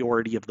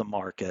superiority of the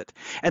market.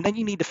 And then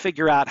you need to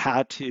figure out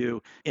how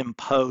to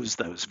impose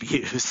those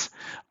views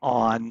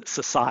on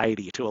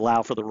society to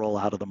allow for the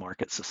rollout of the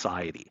market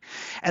society.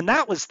 And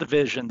that was the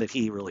vision that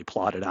he really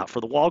plotted out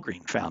for the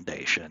Walgreen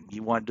Foundation. He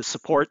wanted to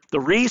support the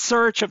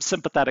research of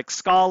sympathetic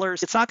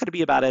scholars. It's not going to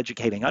be about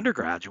educating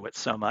undergraduates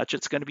so much.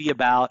 It's going to be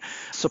about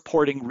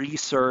supporting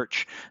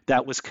research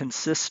that was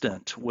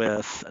consistent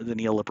with the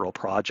neoliberal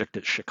project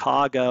at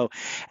Chicago.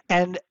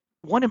 And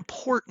One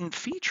important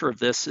feature of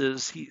this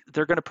is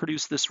they're going to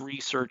produce this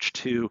research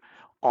to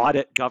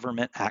audit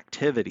government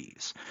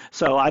activities.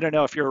 So I don't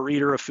know if you're a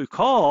reader of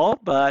Foucault,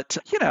 but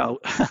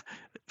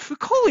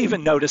Foucault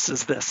even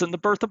notices this in The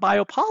Birth of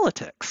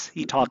Biopolitics.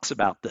 He talks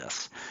about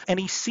this, and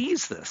he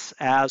sees this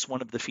as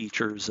one of the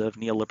features of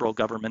neoliberal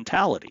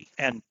governmentality.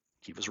 And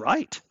he was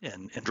right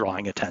in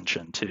drawing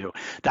attention to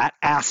that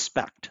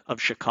aspect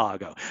of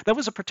Chicago. That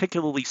was a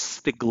particularly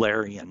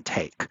Stiglerian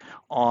take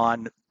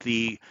on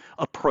the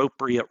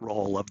appropriate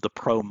role of the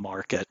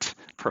pro-market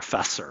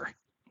professor.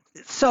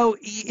 So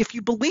if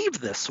you believe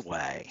this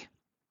way,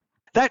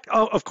 that,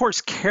 of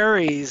course,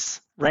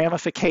 carries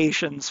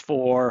ramifications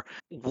for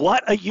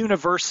what a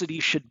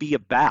university should be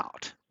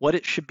about, what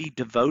it should be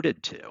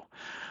devoted to.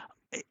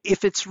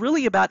 If it's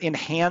really about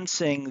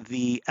enhancing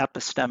the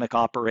epistemic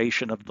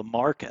operation of the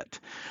market,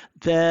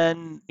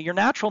 then your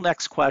natural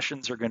next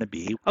questions are going to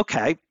be,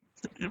 okay,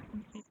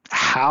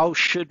 how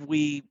should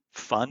we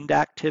fund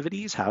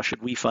activities? How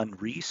should we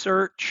fund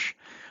research?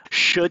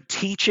 Should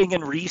teaching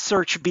and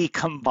research be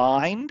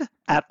combined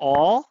at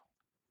all?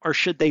 Or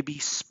should they be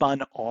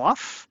spun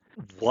off?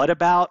 What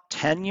about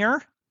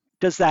tenure?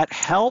 Does that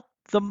help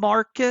the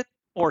market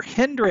or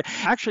hinder it?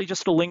 Actually,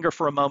 just to linger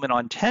for a moment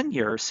on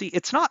tenure, see,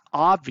 it's not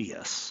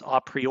obvious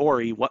a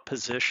priori what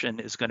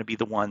position is going to be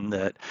the one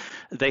that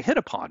they hit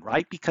upon,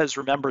 right? Because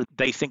remember,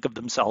 they think of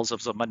themselves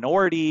as a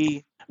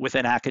minority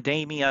within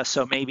academia,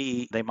 so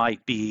maybe they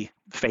might be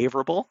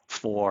favorable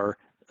for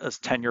as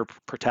tenure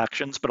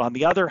protections. But on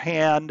the other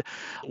hand,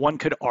 one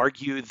could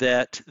argue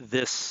that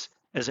this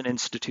as an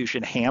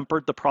institution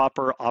hampered the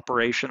proper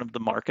operation of the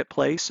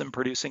marketplace and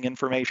producing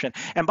information.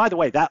 And by the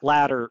way, that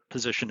latter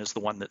position is the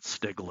one that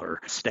Stigler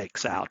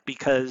stakes out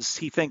because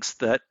he thinks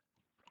that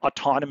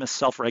autonomous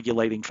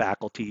self-regulating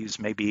faculties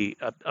may be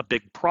a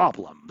big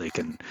problem. They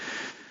can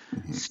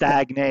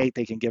stagnate,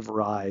 they can give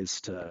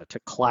rise to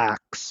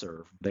claques,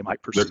 or they might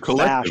They're pursue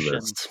fashion.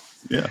 collectivists.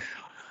 Yeah.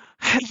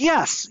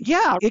 Yes,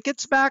 yeah. It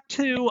gets back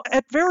to,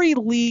 at very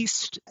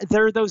least,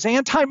 there are those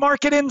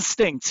anti-market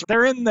instincts.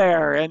 They're in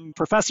there, and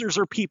professors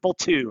are people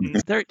too.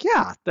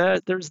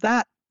 There's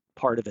that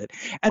part of it.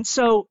 And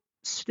so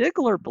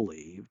Stigler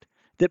believed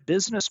that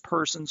business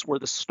persons were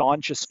the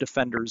staunchest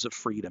defenders of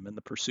freedom in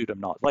the pursuit of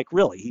knowledge. Like,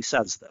 really, he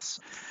says this.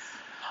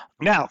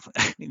 Now,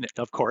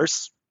 of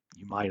course,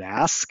 you might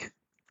ask,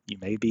 you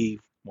may be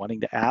wanting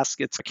to ask,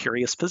 it's a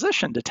curious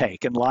position to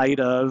take in light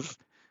of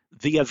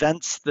the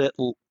events that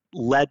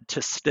led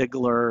to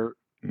Stigler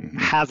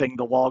having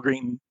the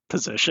Walgreen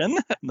position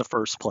in the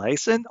first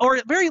place. And, or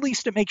at very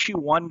least, it makes you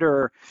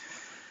wonder,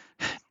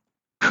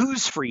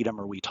 whose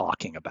freedom are we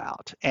talking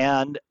about?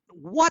 And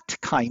what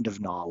kind of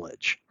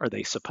knowledge are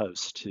they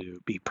supposed to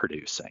be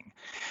producing?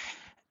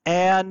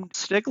 And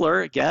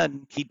Stigler,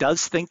 again, he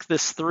does think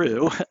this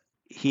through.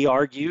 He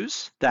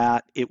argues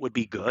that it would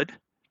be good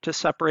to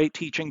separate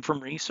teaching from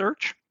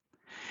research.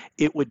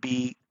 It would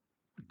be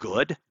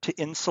good to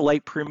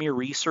insulate premier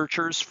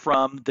researchers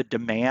from the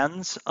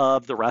demands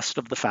of the rest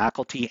of the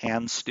faculty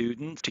and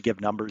students. To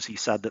give numbers, he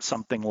said that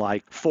something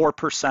like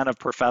 4% of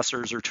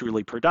professors are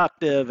truly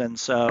productive, and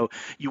so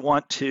you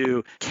want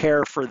to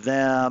care for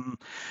them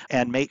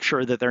and make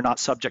sure that they're not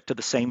subject to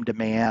the same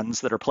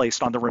demands that are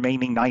placed on the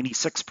remaining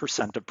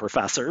 96% of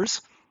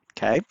professors.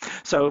 Okay,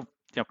 so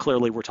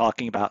clearly we're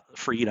talking about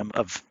freedom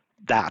of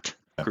that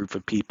group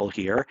of people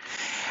here.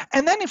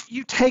 And then if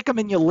you take them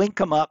and you link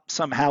them up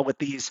somehow with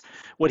these,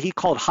 what he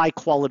called high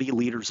quality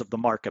leaders of the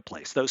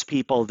marketplace, those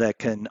people that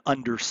can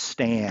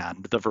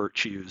understand the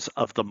virtues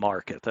of the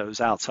market,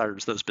 those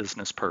outsiders, those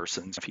business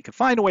persons, if you can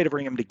find a way to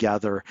bring them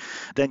together,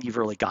 then you've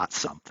really got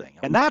something.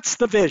 And that's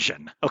the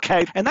vision,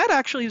 okay? And that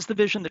actually is the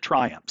vision that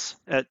triumphs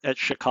at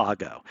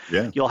Chicago.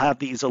 Yeah. You'll have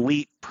these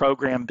elite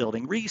program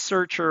building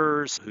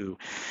researchers who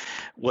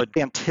would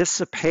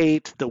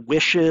anticipate the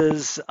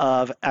wishes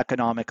of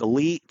economic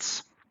elites.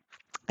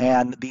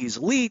 And these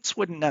elites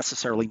wouldn't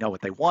necessarily know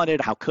what they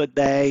wanted. How could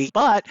they?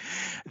 But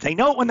they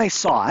know it when they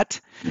saw it,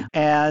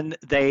 and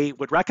they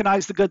would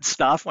recognize the good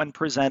stuff when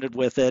presented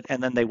with it,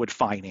 and then they would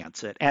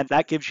finance it. And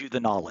that gives you the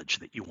knowledge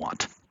that you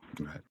want.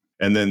 Right.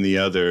 And then the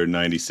other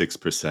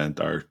 96%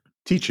 are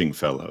teaching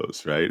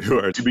fellows, right, who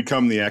are to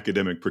become the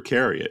academic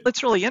precariat.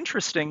 It's really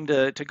interesting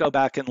to go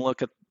back and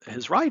look at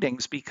his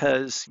writings,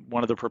 because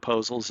one of the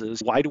proposals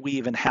is, why do we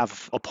even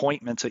have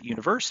appointments at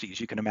universities?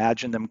 You can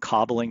imagine them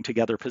cobbling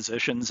together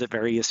positions at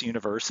various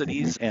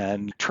universities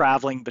and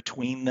traveling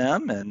between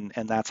them, and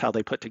that's how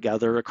they put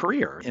together a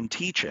career in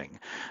teaching.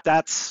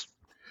 That's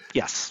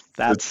I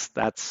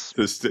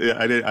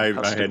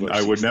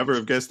would never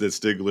have guessed that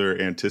Stigler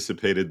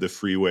anticipated the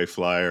freeway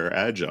flyer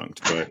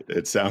adjunct, but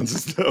it sounds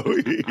as though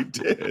he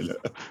did.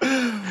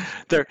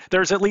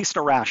 There's at least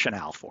a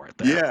rationale for it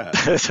there.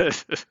 Yeah.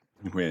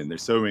 Man,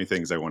 there's so many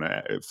things I want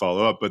to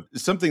follow up, but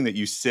something that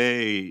you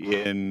say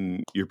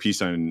in your piece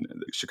on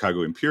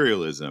Chicago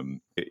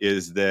imperialism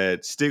is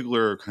that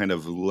Stigler kind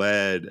of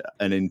led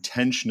an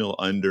intentional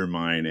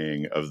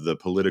undermining of the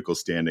political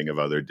standing of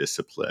other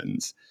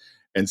disciplines.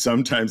 and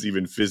sometimes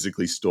even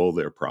physically stole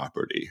their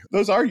property.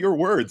 Those are your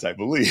words, I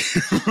believe.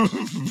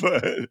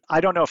 But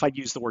I don't know if I'd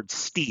use the word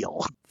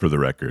steal. for the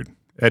record,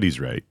 Eddie's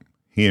right.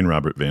 He and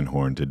Robert Van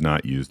Horn did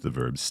not use the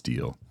verb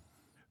steal.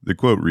 The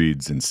quote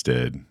reads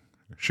instead,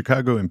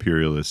 Chicago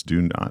imperialists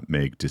do not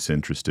make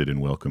disinterested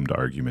and welcomed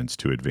arguments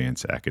to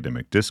advance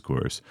academic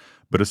discourse,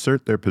 but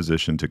assert their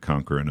position to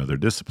conquer another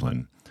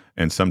discipline,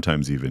 and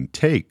sometimes even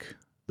take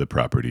the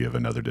property of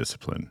another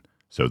discipline,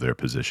 so their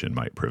position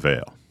might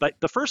prevail. But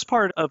the first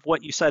part of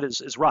what you said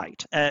is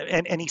right.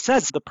 And he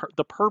says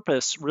the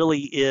purpose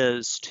really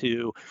is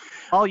to,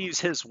 I'll use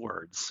his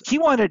words, he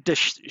wanted to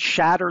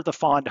shatter the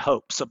fond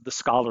hopes of the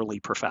scholarly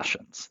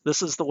professions.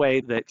 This is the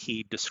way that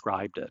he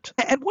described it.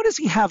 And what does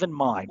he have in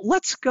mind?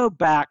 Let's go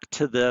back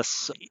to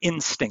this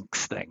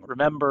instincts thing.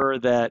 Remember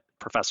that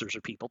professors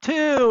are people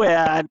too,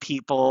 and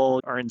people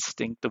are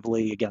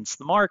instinctively against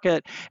the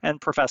market,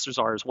 and professors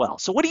are as well.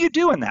 So what do you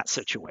do in that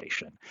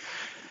situation?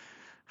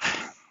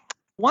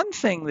 One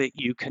thing that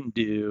you can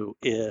do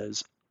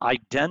is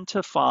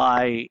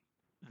identify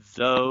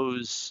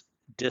those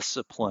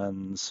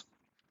disciplines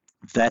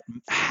that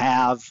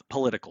have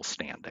political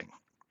standing.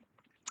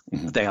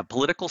 Mm-hmm. They have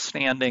political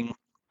standing,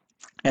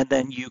 and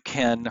then you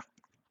can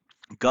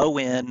go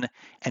in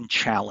and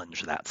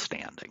challenge that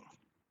standing.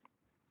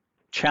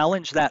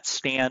 Challenge that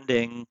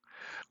standing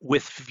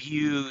with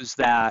views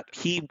that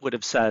he would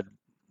have said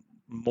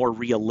more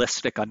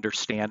realistic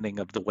understanding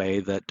of the way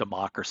that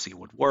democracy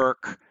would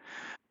work.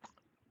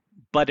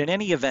 But in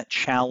any event,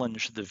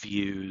 challenge the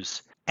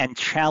views and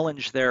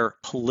challenge their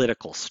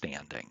political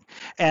standing.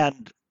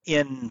 And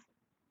in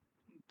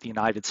the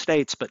United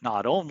States, but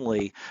not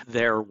only,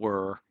 there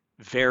were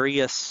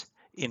various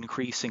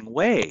increasing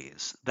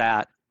ways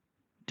that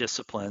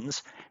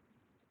disciplines,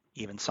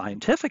 even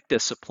scientific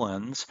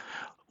disciplines,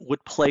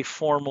 would play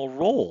formal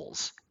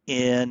roles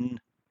in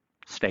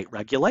state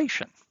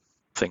regulation.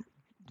 Think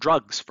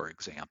drugs, for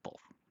example,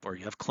 where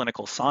you have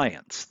clinical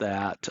science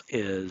that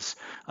is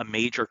a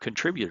major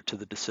contributor to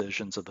the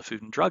decisions of the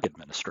Food and Drug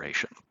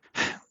Administration.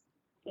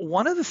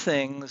 One of the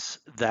things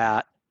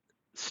that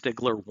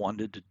Stigler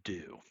wanted to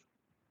do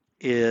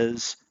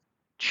is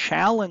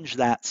challenge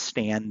that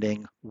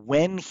standing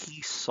when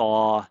he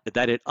saw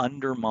that it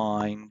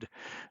undermined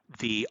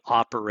the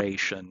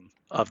operation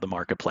of the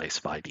marketplace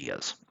of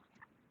ideas.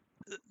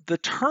 The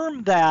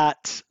term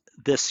that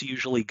this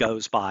usually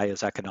goes by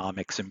as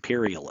economics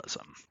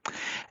imperialism.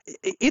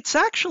 It's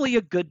actually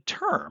a good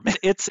term.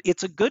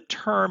 It's a good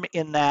term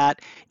in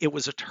that it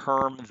was a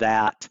term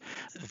that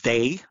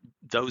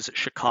those at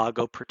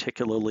Chicago,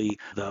 particularly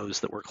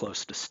those that were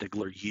close to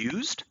Stigler,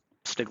 used.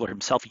 Stigler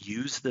himself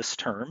used this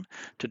term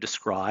to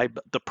describe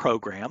the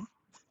program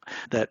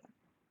that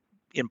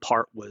in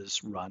part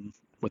was run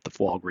with the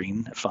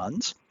Walgreen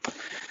funds.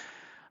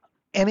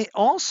 And it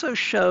also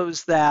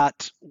shows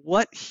that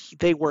what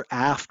they were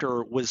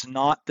after was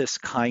not this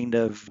kind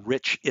of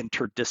rich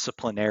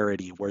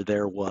interdisciplinarity where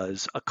there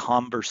was a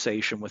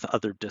conversation with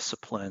other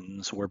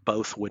disciplines where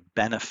both would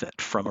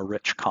benefit from a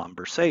rich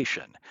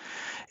conversation.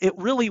 It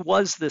really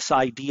was this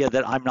idea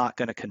that I'm not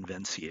going to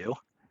convince you.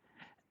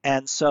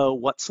 And so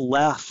what's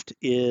left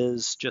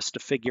is just to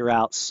figure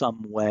out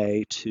some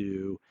way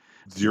to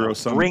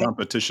zero-sum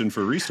competition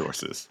for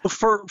resources.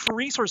 For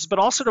resources, but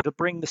also to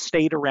bring the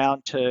state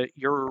around to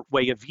your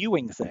way of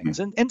viewing things.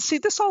 Mm-hmm. And see,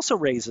 this also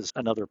raises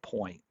another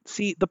point.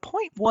 See, the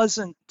point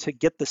wasn't to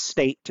get the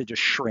state to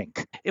just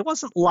shrink. It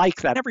wasn't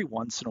like that. Every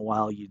once in a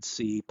while, you'd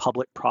see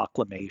public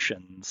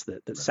proclamations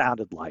that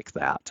sounded like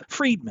that.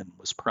 Friedman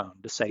was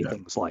prone to say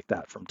things like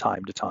that from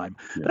time to time.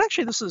 Yeah. But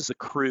actually, this is a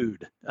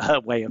crude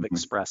way of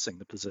expressing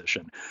the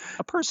position.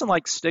 A person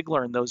like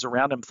Stigler and those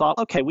around him thought,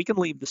 okay, we can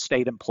leave the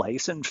state in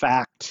place. In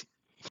fact,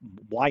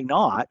 why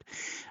not?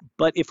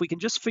 But if we can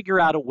just figure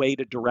out a way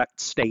to direct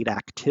state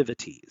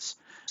activities.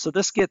 So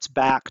this gets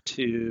back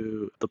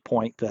to the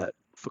point that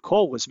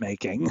Foucault was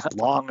making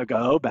long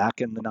ago,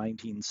 back in the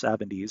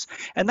 1970s.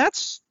 And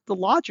that's the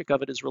logic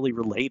of it is really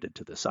related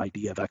to this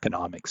idea of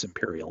economics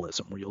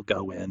imperialism, where you'll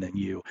go in and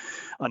you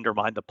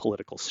undermine the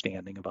political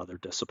standing of other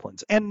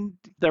disciplines. And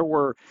there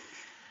were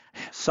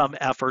some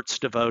efforts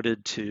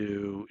devoted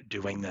to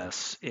doing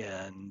this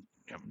in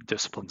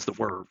disciplines that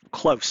were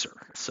closer.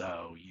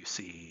 So you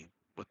see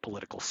with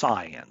political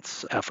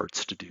science,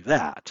 efforts to do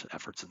that,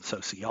 efforts in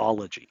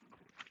sociology,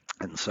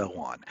 and so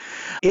on.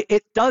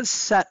 It does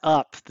set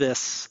up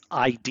this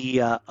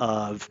idea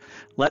of,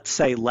 let's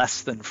say,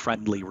 less than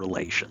friendly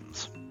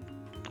relations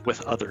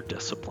with other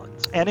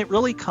disciplines. And it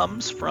really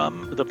comes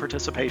from the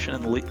participation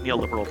in the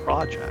neoliberal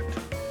project.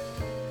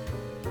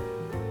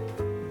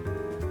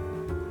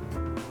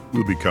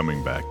 We'll be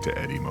coming back to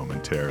Eddie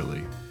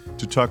momentarily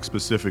to talk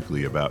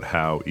specifically about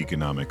how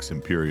economics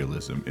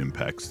imperialism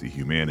impacts the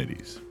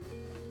humanities.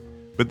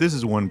 But this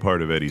is one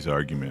part of Eddie's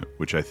argument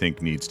which I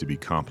think needs to be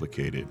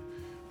complicated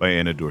by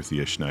Anna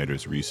Dorothea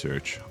Schneider's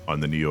research on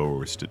the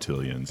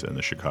neo-Aristotelians and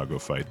the Chicago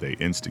fight they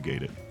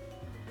instigated.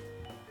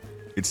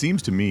 It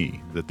seems to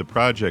me that the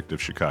project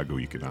of Chicago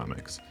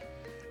economics,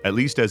 at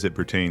least as it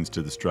pertains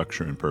to the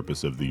structure and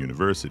purpose of the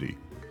university,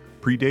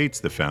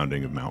 predates the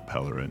founding of Mount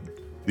Pelerin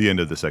the end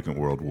of the Second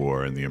World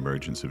War, and the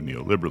emergence of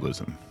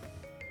neoliberalism.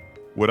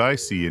 What I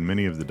see in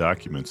many of the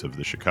documents of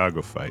the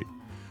Chicago fight,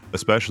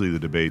 especially the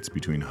debates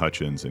between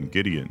Hutchins and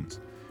Gideons,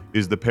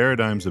 is the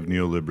paradigms of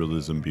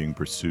neoliberalism being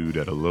pursued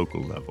at a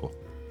local level.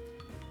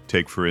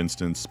 Take, for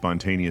instance,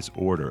 spontaneous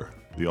order,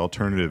 the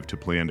alternative to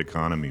planned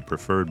economy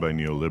preferred by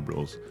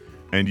neoliberals,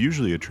 and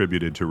usually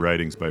attributed to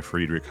writings by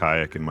Friedrich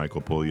Hayek and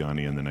Michael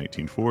Polanyi in the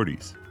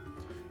 1940s.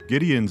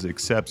 Gideons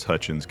accepts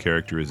Hutchins'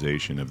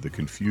 characterization of the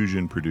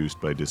confusion produced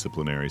by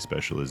disciplinary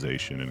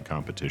specialization and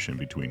competition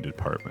between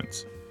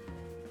departments.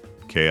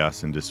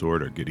 Chaos and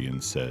disorder,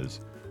 Gideons says,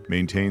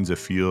 maintains a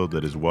field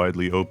that is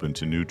widely open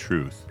to new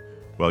truth,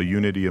 while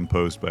unity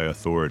imposed by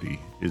authority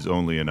is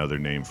only another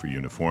name for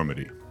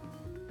uniformity.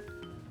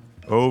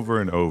 Over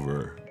and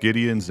over,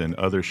 Gideons and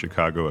other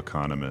Chicago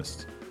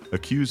economists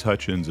accuse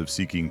Hutchins of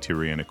seeking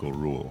tyrannical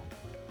rule,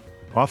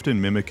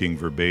 often mimicking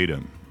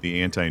verbatim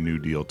the anti-New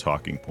Deal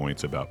talking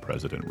points about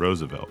President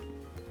Roosevelt.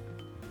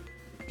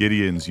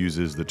 Gideons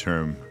uses the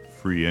term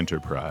free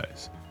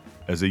enterprise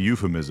as a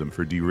euphemism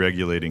for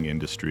deregulating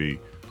industry,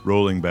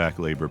 rolling back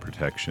labor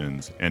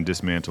protections, and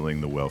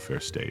dismantling the welfare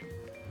state,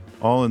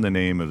 all in the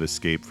name of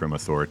escape from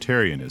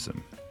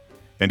authoritarianism.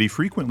 And he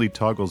frequently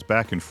toggles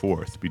back and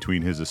forth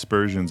between his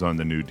aspersions on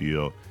the New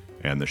Deal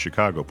and the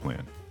Chicago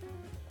Plan.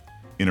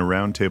 In a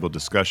roundtable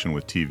discussion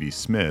with T.V.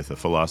 Smith, a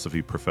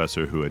philosophy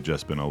professor who had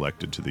just been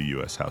elected to the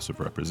U.S. House of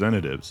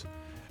Representatives,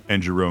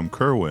 and Jerome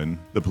Kerwin,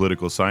 the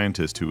political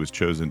scientist who was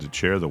chosen to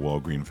chair the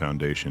Walgreen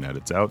Foundation at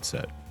its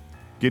outset,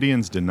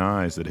 Gideons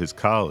denies that his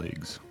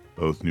colleagues,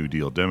 both New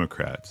Deal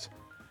Democrats,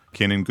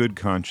 can in good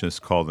conscience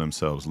call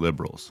themselves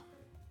liberals,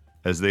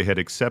 as they had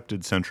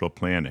accepted central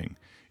planning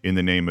in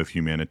the name of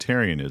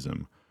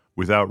humanitarianism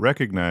without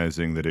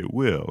recognizing that it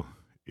will,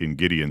 in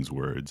Gideon's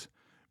words,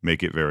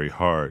 make it very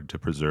hard to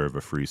preserve a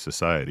free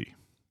society.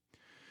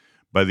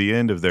 By the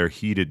end of their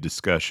heated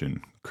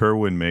discussion,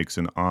 Kerwin makes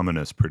an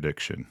ominous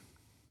prediction.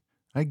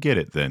 I get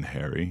it then,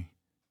 Harry.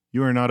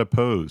 You are not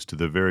opposed to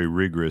the very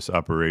rigorous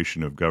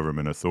operation of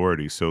government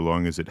authority so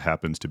long as it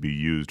happens to be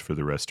used for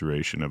the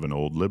restoration of an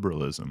old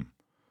liberalism.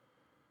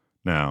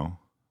 Now,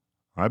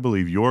 I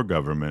believe your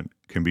government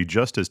can be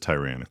just as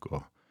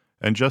tyrannical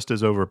and just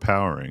as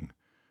overpowering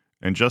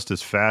and just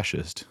as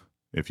fascist,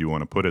 if you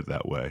want to put it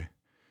that way,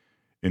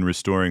 in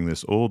restoring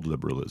this old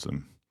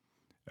liberalism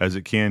as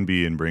it can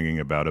be in bringing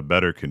about a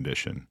better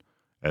condition,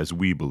 as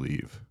we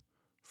believe,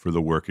 for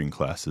the working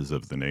classes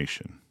of the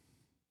nation.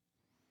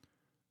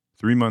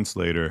 3 months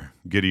later,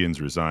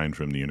 Gideons resigned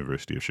from the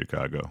University of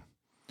Chicago.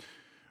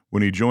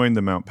 When he joined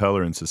the Mount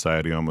Pelerin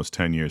Society almost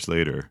 10 years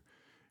later,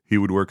 he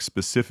would work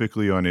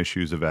specifically on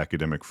issues of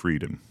academic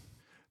freedom,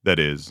 that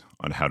is,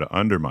 on how to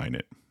undermine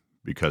it,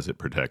 because it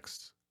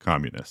protects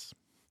communists.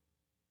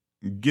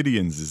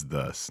 Gideons is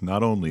thus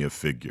not only a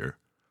figure,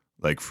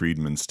 like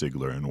Friedman,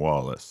 Stigler, and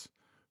Wallace,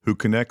 who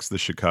connects the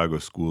Chicago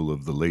school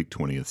of the late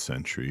 20th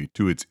century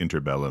to its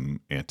interbellum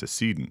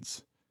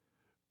antecedents,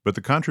 but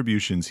the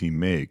contributions he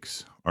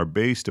makes are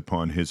based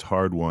upon his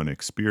hard-won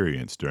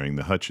experience during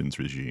the Hutchins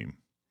regime,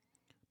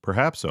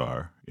 perhaps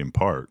are, in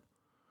part,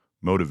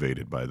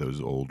 motivated by those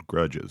old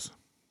grudges.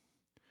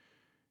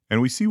 And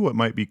we see what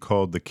might be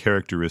called the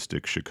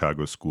characteristic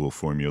Chicago school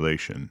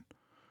formulation,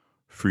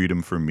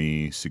 freedom for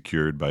me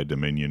secured by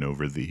dominion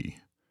over thee,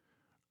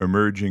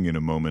 emerging in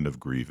a moment of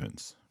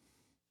grievance.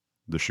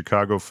 The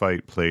Chicago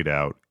fight played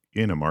out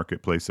in a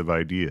marketplace of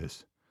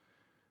ideas,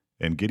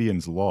 and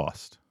Gideons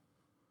lost.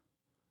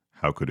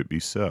 How could it be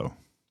so?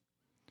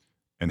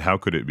 And how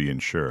could it be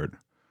ensured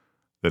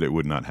that it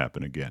would not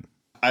happen again?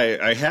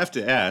 I have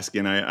to ask,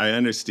 and I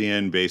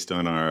understand based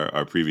on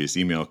our previous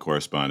email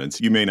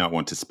correspondence, you may not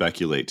want to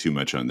speculate too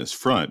much on this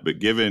front, but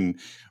given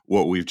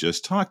what we've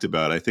just talked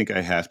about, I think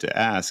I have to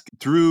ask,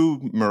 through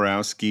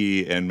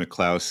Murawski and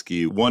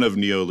McCloskey, one of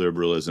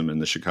neoliberalism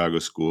and the Chicago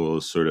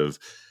school's sort of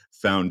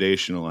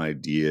foundational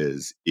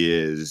ideas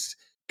is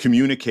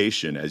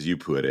communication, as you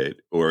put it,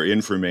 or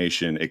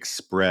information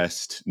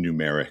expressed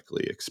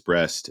numerically,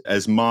 expressed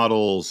as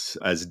models,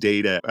 as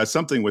data, as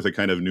something with a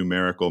kind of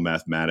numerical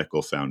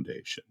mathematical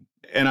foundation.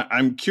 And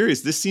I'm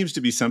curious, this seems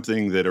to be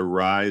something that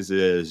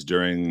arises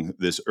during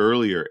this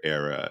earlier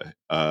era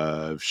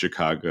of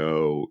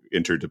Chicago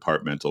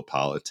interdepartmental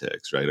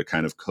politics, right? A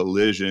kind of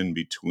collision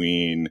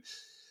between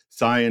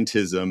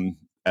scientism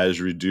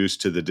as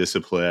reduced to the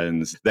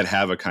disciplines that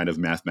have a kind of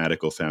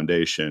mathematical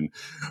foundation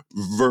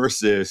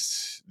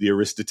versus the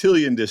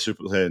Aristotelian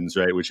disciplines,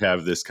 right, which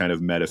have this kind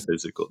of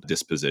metaphysical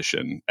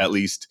disposition, at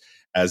least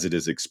as it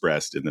is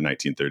expressed in the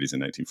 1930s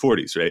and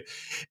 1940s, right?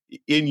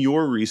 In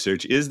your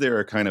research, is there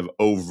a kind of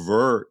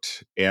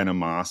overt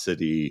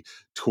animosity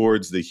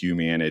towards the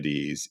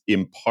humanities,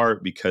 in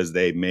part because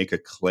they make a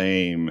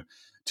claim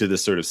to the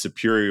sort of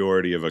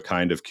superiority of a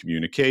kind of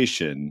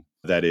communication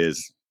that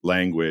is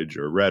language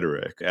or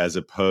rhetoric, as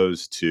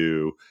opposed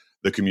to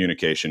the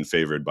communication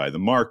favored by the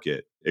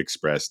market,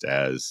 expressed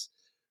as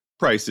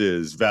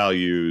prices,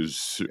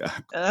 values?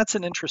 That's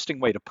an interesting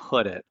way to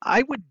put it.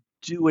 I would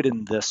do it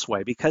in this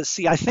way because,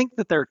 see, I think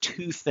that there are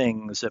two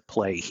things at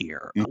play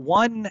here.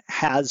 One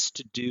has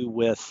to do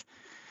with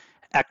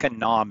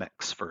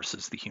economics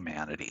versus the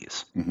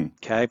humanities. Mm-hmm.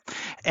 Okay.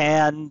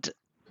 And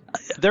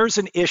there's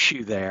an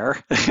issue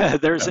there.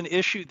 There's an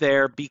issue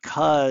there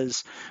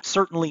because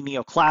certainly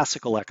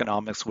neoclassical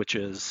economics, which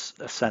is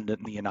ascendant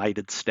in the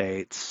United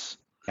States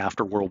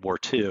after World War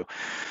II,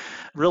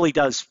 really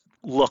does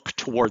look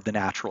toward the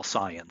natural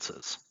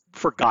sciences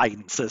for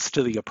guidance as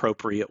to the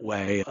appropriate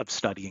way of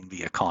studying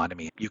the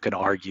economy. You can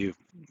argue,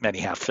 many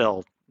have,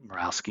 Phil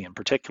Murawski in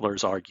particular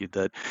has argued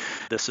that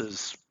this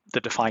is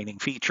the defining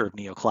feature of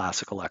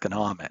neoclassical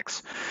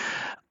economics.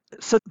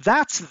 So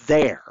that's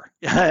there,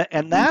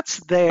 and that's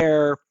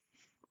there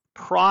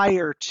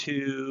prior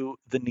to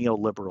the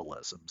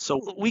neoliberalism.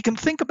 So we can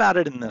think about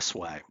it in this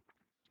way.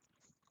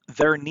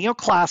 There are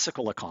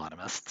neoclassical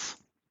economists,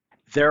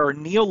 there are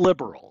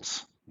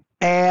neoliberals,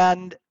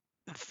 and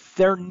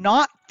they're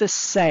not the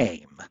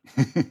same,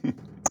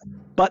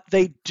 but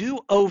they do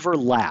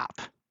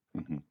overlap.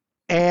 Mm-hmm.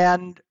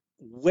 And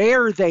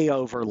where they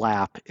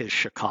overlap is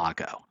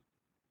Chicago.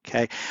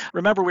 Okay.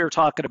 Remember, we were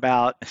talking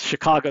about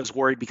Chicago's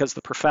worried because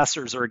the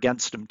professors are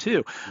against them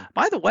too.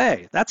 By the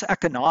way, that's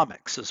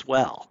economics as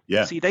well.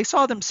 Yeah. See, they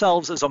saw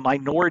themselves as a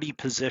minority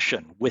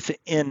position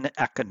within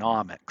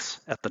economics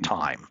at the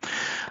time.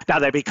 Now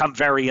they become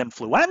very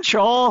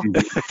influential,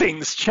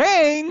 things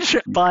change,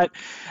 but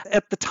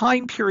at the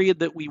time period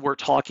that we were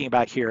talking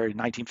about here,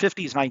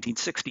 1950s,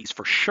 1960s,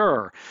 for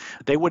sure,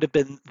 they would have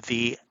been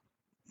the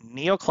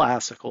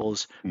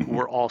neoclassicals who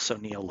were also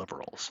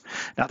neoliberals.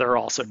 Now, there are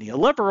also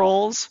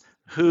neoliberals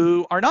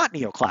who are not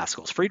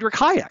neoclassicals. Friedrich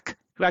Hayek,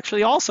 who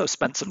actually also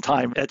spent some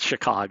time at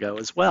Chicago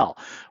as well,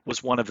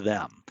 was one of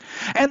them.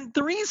 And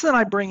the reason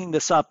I'm bringing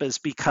this up is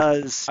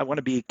because I want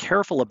to be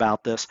careful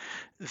about this.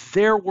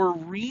 There were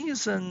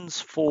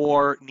reasons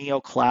for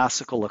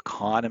neoclassical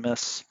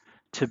economists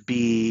to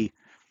be,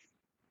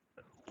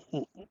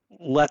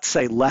 let's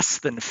say, less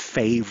than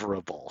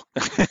favorable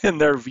in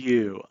their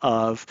view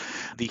of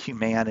the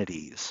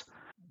humanities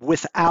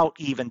without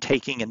even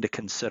taking into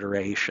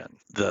consideration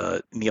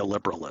the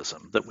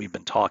neoliberalism that we've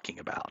been talking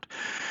about.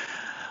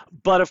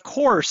 But of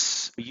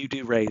course, you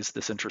do raise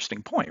this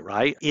interesting point,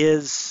 right?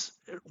 Is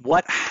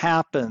what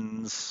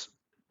happens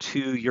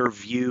to your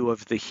view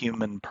of the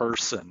human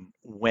person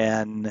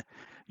when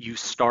you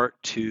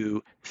start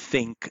to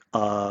think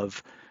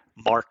of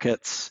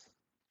markets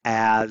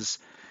as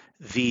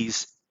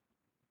these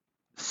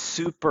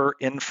super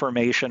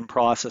information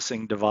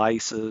processing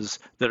devices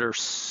that are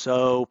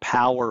so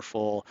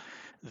powerful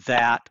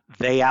that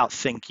they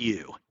outthink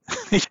you.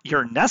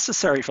 You're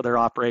necessary for their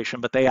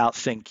operation, but they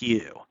outthink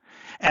you.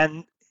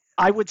 And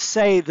I would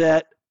say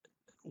that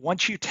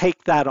once you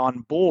take that on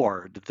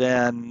board,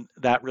 then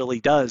that really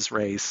does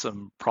raise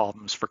some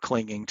problems for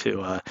clinging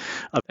to a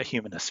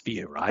humanist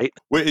view, right?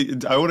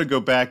 Wait, I want to go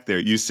back there.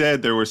 You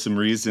said there were some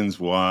reasons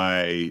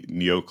why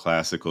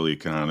neoclassical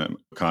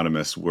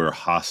economists were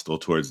hostile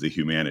towards the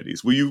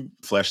humanities. Will you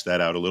flesh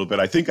that out a little bit?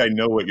 I think I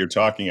know what you're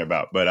talking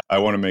about, but I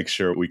want to make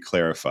sure we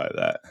clarify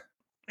that.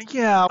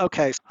 Yeah,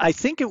 okay. I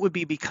think it would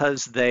be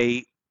because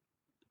they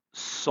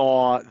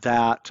saw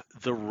that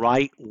the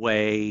right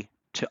way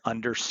to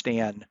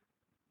understand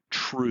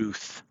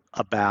truth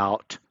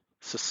about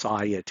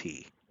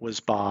society was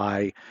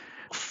by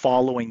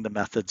following the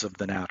methods of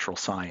the natural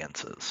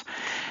sciences.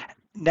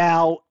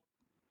 Now,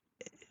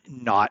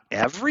 not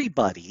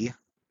everybody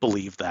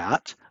believed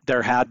that.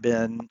 There had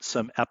been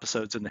some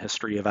episodes in the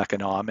history of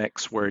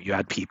economics where you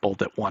had people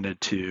that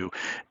wanted to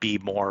be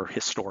more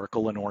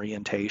historical in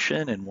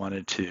orientation and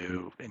wanted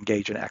to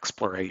engage in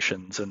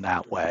explorations in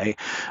that way.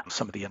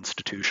 Some of the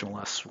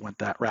institutionalists went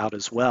that route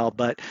as well.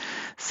 But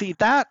see,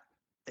 that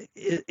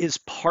is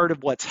part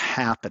of what's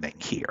happening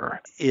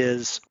here.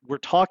 Is we're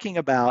talking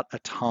about a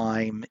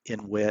time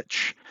in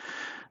which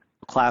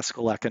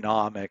classical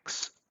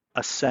economics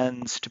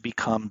ascends to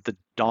become the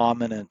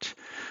dominant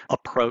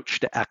approach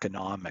to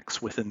economics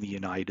within the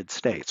United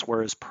States.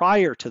 Whereas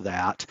prior to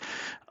that,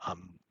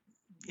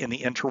 in the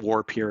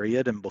interwar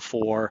period and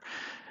before,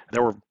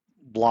 there were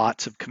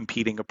lots of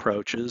competing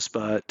approaches,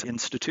 but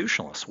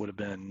institutionalists would have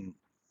been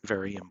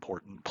very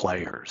important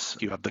players.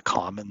 You have the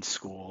Common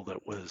School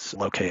that was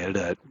located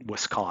at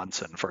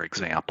Wisconsin, for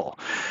example,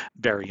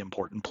 very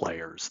important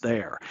players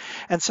there.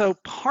 And so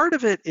part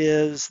of it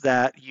is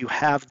that you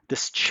have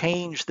this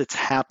change that's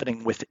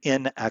happening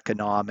within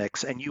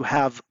economics, and you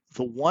have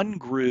the one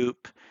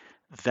group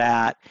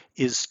that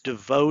is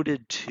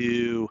devoted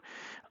to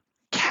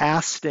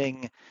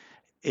casting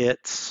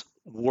its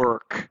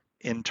work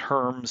in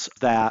terms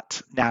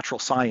that natural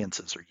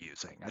sciences are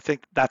using. I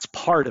think that's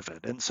part of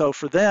it. And so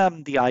for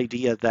them, the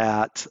idea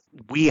that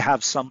we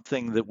have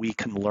something that we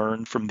can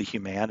learn from the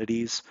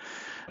humanities,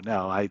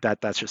 no,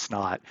 that's just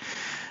not.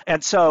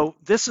 And so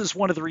this is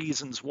one of the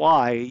reasons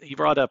why you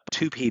brought up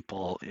two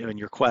people in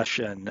your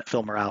question,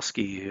 Phil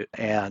Murawski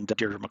and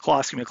Deirdre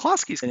McCloskey.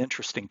 McCloskey is an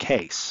interesting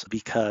case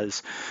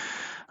because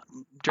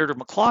Deirdre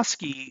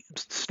McCloskey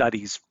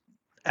studies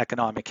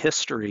economic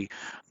history,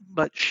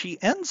 but she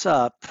ends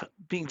up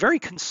being very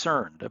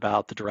concerned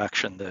about the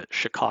direction that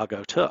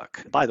Chicago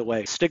took. By the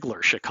way,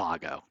 Stigler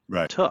Chicago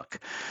took.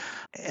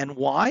 And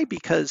why?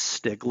 Because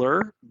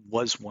Stigler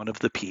was one of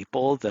the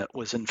people that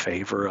was in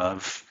favor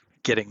of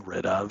getting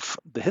rid of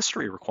the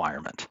history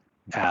requirement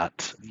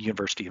at the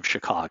University of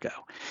Chicago.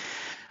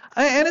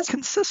 And it's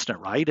consistent,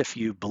 right? If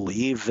you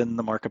believe in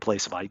the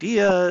marketplace of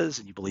ideas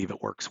and you believe it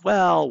works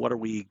well, what are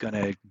we going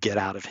to get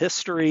out of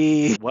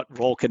history? What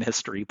role can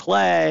history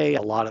play?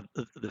 A lot of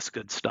this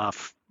good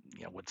stuff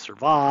would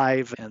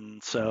survive.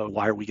 And so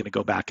why are we going to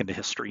go back into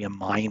history and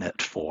mine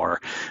it for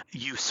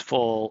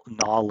useful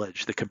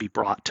knowledge that can be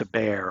brought to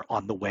bear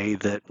on the way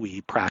that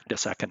we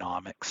practice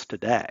economics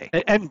today?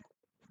 And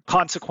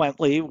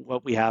consequently,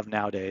 what we have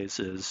nowadays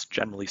is,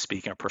 generally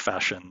speaking, a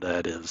profession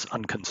that is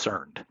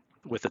unconcerned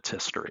with its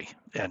history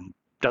and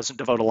doesn't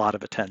devote a lot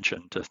of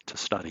attention to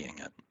studying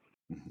it.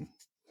 Mm-hmm.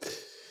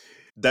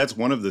 That's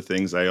one of the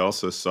things I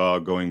also saw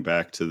going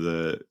back to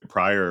the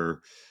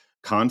prior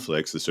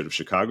conflicts, the sort of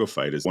Chicago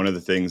fight, is one of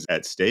the things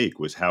at stake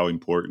was how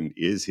important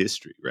is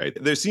history, right?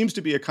 There seems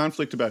to be a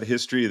conflict about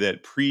history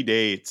that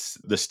predates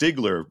the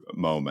Stigler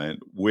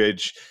moment,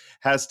 which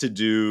has to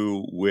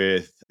do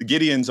with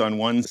Gideon's on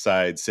one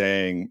side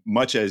saying,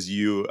 much as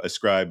you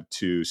ascribe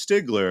to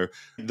Stigler,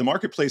 the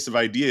marketplace of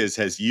ideas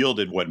has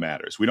yielded what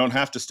matters. We don't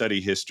have to study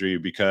history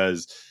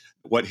because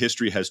what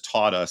history has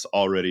taught us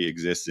already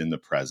exists in the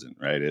present,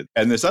 right?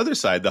 And this other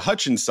side, the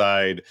Hutchins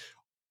side,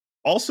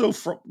 also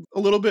a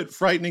little bit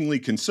frighteningly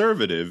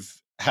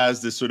conservative,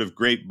 has this sort of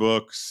great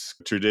books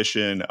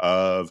tradition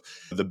of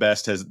the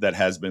best that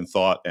has been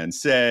thought and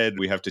said.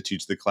 We have to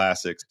teach the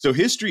classics. So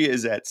history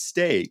is at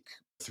stake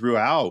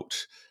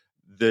throughout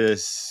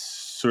this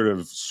sort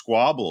of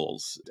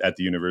squabbles at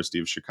the University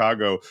of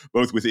Chicago,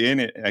 both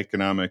within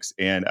economics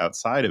and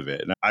outside of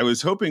it. And I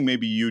was hoping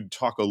maybe you'd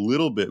talk a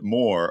little bit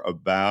more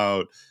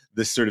about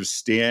this sort of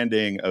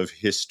standing of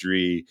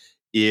history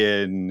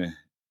in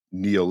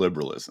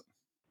neoliberalism.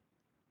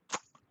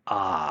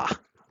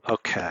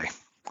 Okay.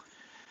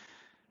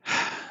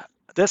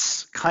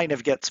 This kind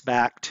of gets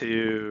back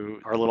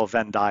to our little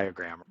Venn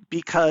diagram,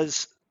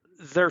 because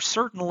there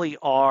certainly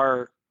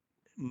are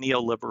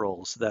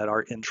neoliberals that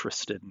are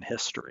interested in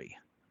history.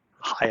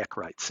 Hayek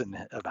writes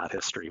about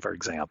history, for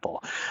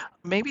example.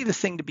 Maybe the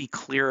thing to be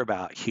clear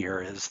about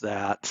here is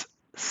that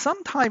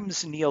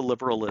sometimes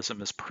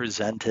neoliberalism is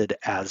presented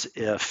as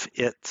if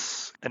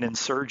it's an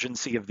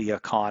insurgency of the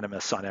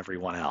economists on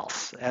everyone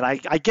else. And I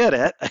get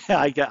it.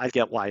 I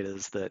get why it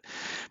is that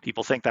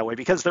people think that way,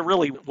 because there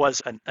really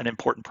was an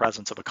important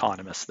presence of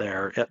economists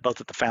there, both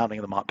at the founding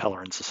of the Mont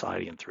Pelerin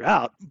Society and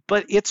throughout.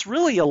 But it's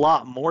really a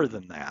lot more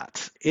than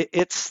that.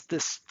 It's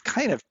this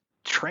kind of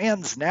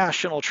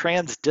transnational,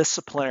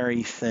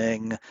 transdisciplinary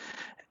thing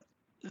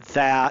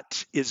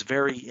that is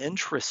very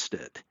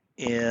interested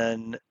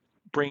in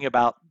bring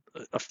about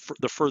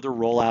the further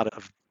rollout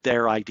of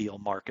their ideal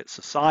market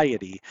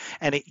society.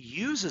 And it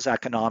uses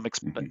economics,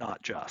 but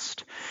not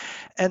just.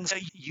 And so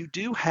you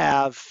do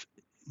have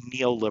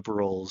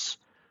neoliberals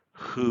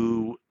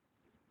who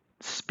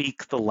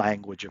speak the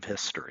language of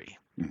history,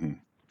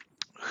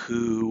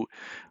 who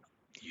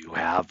you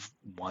have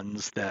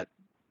ones that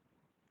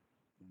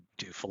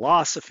do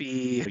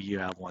philosophy, you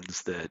have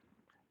ones that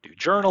do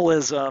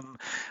journalism.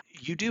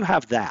 You do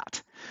have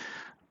that.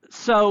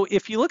 So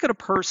if you look at a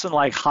person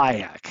like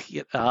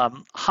Hayek,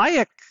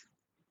 Hayek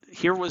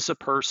here was a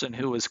person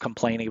who was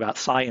complaining about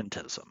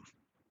scientism.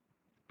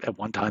 At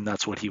one time,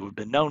 that's what he would have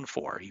been known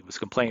for. He was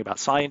complaining about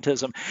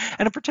scientism.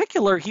 And in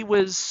particular, he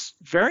was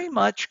very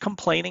much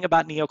complaining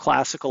about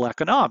neoclassical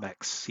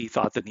economics. He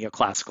thought that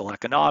neoclassical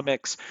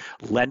economics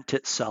lent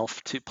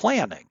itself to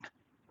planning,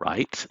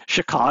 right?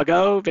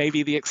 Chicago may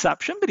be the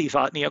exception, but he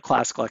thought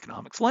neoclassical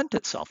economics lent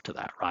itself to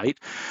that, right?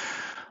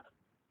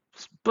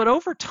 But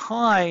over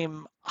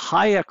time,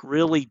 Hayek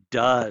really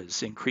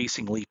does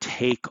increasingly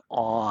take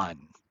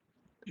on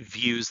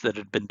views that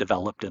had been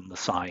developed in the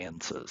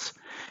sciences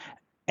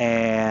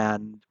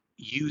and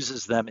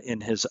uses them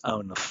in his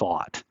own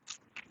thought.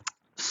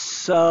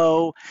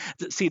 So,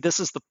 see, this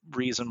is the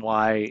reason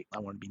why I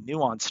want to be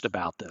nuanced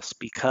about this,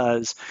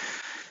 because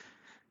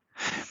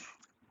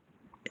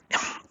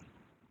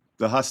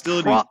the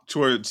hostility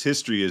towards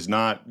history is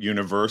not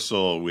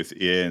universal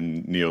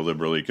within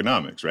neoliberal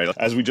economics, right?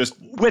 As we just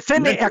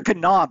within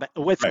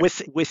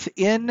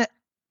within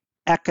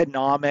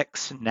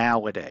economics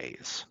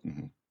nowadays,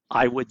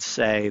 I would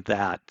say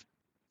that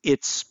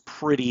it's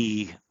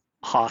pretty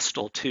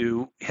hostile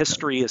to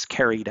history is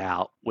carried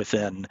out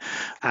within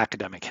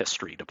academic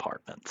history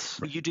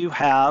departments. You do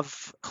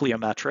have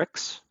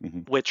cliometrics,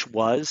 which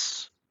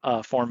was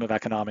a form of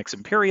economics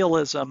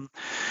imperialism.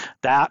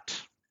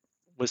 That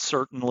was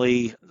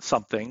certainly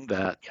something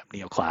that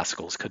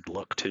neoclassicals could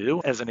look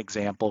to as an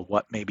example of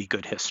what maybe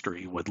good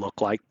history would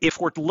look like. If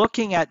we're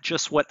looking at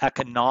just what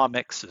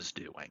economics is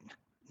doing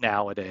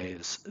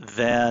nowadays,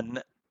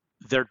 then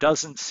there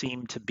doesn't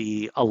seem to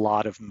be a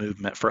lot of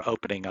movement for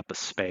opening up a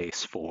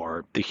space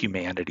for the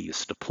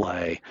humanities to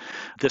play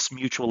this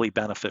mutually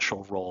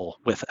beneficial role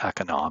with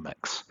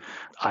economics.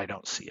 I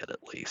don't see it,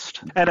 at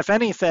least. And if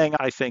anything,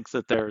 I think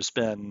that there's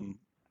been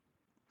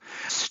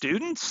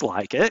students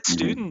like it.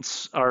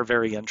 Students are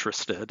very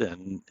interested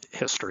in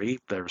history.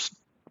 There's,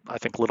 I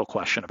think, little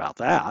question about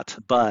that.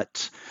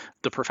 But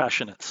the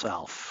profession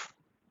itself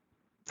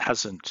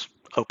hasn't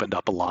opened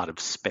up a lot of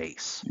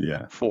space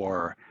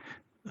for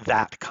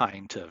that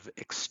kind of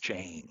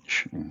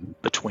exchange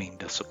between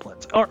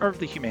disciplines or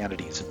the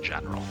humanities in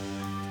general.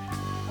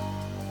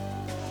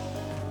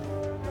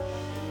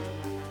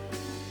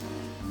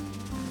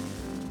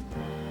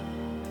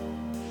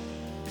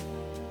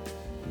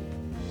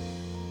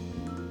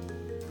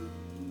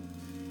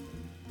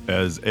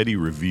 As Eddie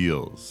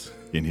reveals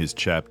in his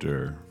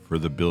chapter for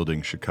the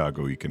Building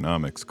Chicago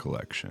Economics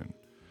collection,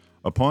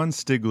 upon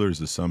Stigler's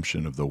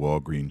assumption of the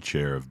Walgreen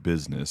chair of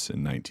business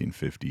in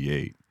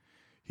 1958,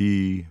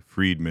 he,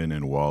 Friedman,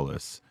 and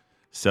Wallace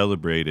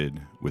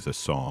celebrated with a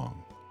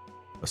song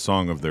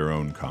of their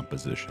own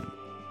composition.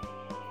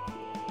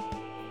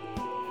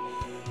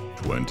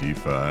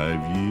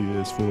 25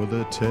 years for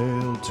the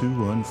tale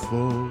to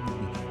unfold.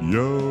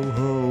 Yo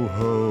ho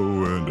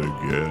ho, and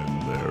again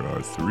there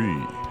are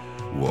three.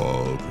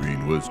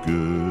 Walgreen was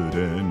good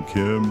and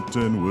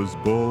Kempton was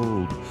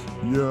bold.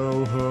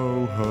 Yo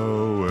ho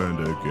ho, and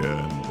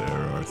again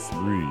there are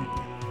three.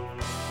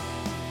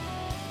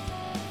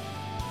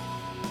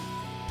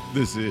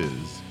 This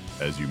is,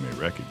 as you may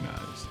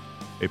recognize,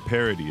 a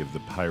parody of the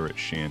pirate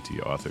shanty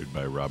authored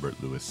by Robert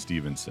Louis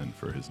Stevenson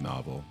for his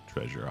novel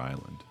Treasure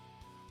Island.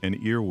 An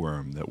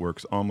earworm that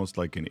works almost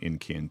like an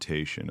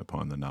incantation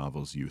upon the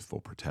novel's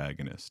youthful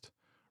protagonist,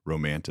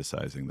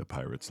 romanticizing the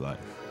pirate's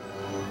life.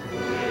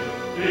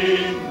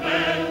 15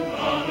 men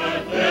on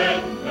a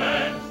dead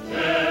man's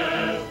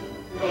chest.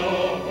 Go,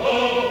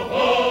 ho,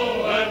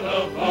 ho, and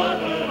the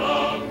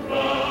bottom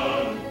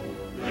run.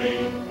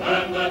 Drink,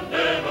 and the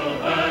devil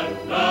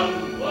had done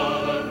for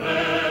the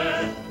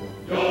rest.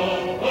 Go,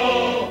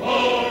 ho, ho,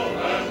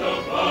 and the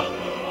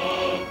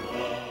bottom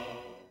run.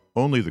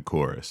 Only the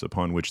chorus,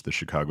 upon which the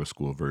Chicago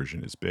School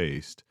version is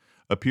based,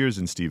 appears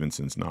in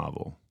Stevenson's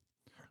novel.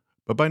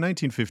 But by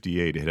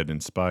 1958, it had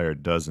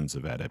inspired dozens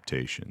of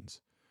adaptations,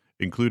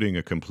 including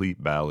a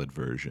complete ballad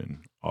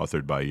version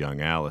authored by young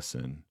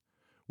Allison,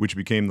 which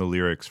became the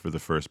lyrics for the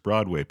first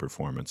Broadway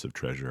performance of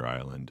Treasure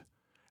Island,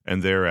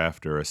 and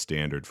thereafter a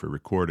standard for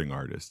recording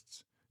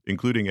artists,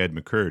 including Ed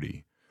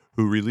McCurdy,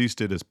 who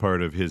released it as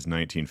part of his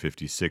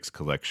 1956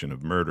 collection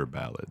of murder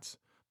ballads,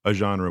 a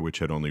genre which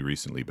had only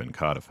recently been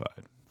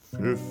codified.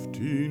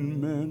 15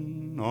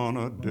 men on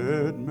a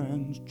dead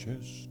man's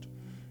chest.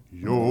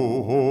 Yo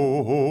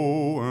ho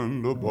ho,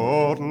 and a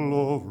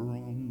bottle of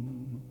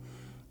rum.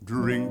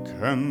 Drink,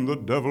 and the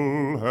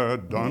devil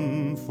had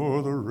done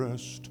for the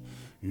rest.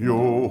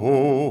 Yo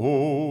ho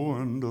ho,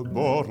 and a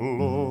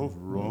bottle of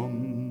rum.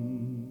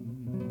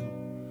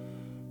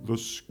 The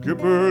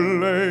skipper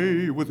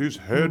lay with his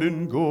head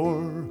in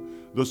gore.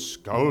 The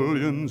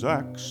scullion's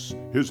axe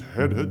his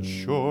head had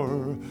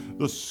shore.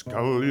 The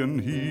scullion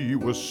he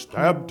was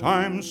stabbed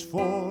times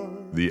 4.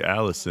 The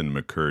Allison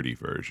McCurdy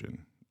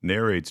version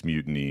narrates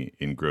mutiny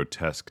in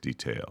grotesque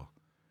detail,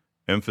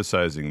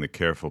 emphasizing the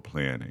careful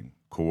planning,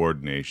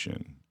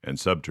 coordination, and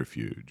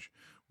subterfuge,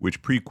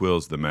 which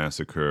prequels the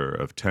massacre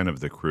of 10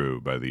 of the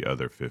crew by the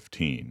other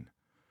 15,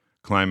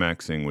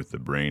 climaxing with the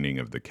braining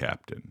of the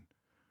captain,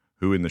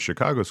 who in the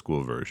Chicago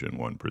School version,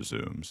 one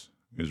presumes,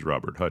 is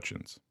Robert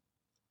Hutchins.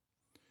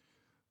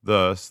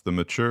 Thus, the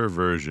mature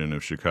version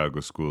of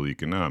Chicago School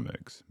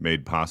economics,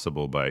 made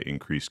possible by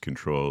increased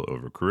control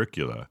over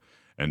curricula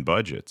and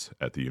budgets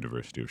at the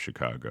University of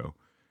Chicago,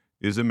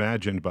 is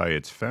imagined by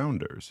its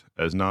founders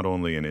as not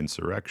only an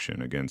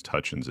insurrection against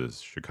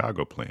Hutchins's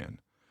Chicago plan,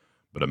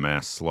 but a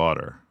mass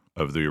slaughter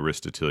of the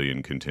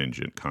Aristotelian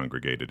contingent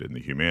congregated in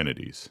the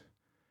humanities,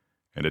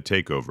 and a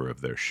takeover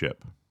of their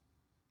ship.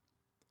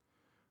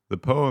 The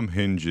poem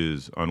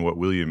hinges on what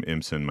William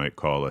Empson might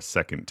call a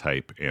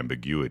second-type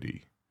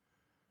ambiguity,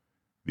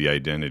 the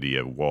identity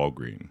of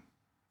Walgreen,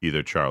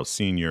 either Charles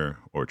Sr.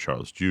 or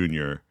Charles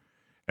Jr.,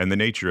 and the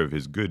nature of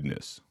his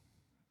goodness,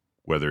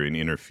 whether in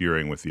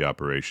interfering with the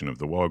operation of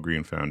the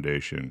Walgreen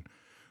Foundation,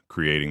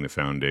 creating the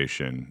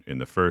foundation in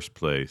the first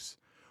place,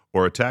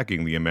 or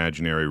attacking the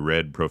imaginary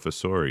Red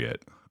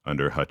Professoriate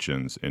under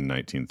Hutchins in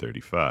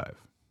 1935.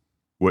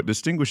 What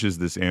distinguishes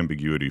this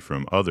ambiguity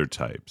from other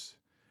types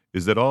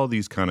is that all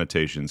these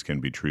connotations can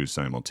be true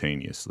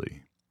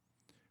simultaneously.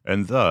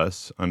 And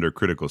thus, under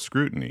critical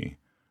scrutiny,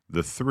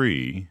 the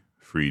three,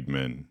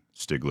 Friedman,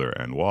 Stigler,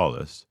 and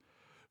Wallace,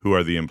 who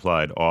are the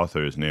implied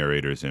authors,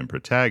 narrators, and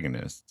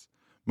protagonists,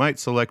 might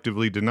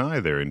selectively deny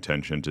their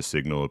intention to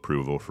signal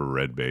approval for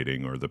red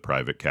baiting or the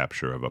private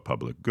capture of a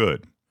public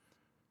good.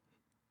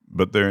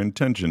 But their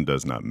intention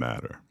does not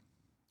matter.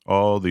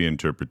 All the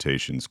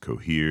interpretations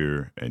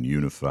cohere and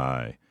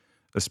unify,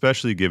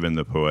 especially given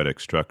the poetic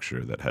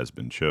structure that has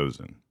been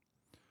chosen.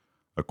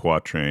 a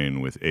quatrain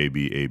with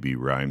A-B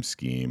rhyme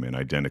scheme and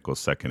identical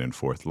second and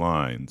fourth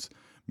lines,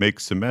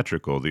 makes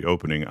symmetrical the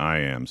opening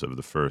iambs of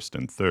the first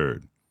and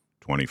third,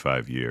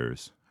 25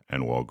 years,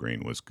 and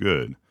Walgreen was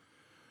good,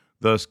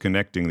 thus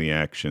connecting the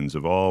actions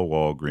of all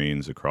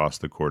Walgreens across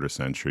the quarter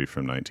century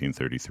from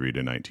 1933 to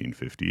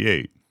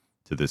 1958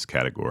 to this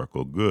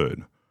categorical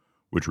good,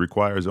 which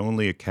requires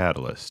only a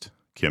catalyst,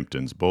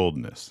 Kempton's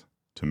boldness,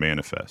 to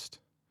manifest.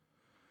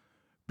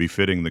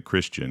 Befitting the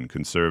Christian,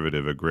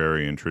 conservative,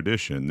 agrarian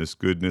tradition, this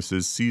goodness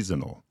is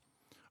seasonal,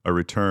 a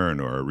return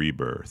or a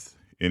rebirth,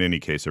 in any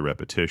case a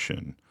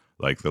repetition,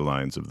 like the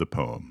lines of the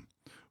poem,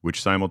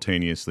 which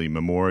simultaneously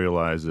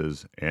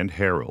memorializes and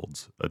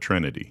heralds a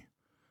trinity.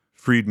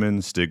 Friedman,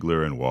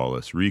 Stigler, and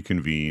Wallace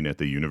reconvene at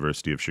the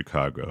University of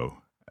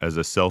Chicago as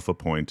a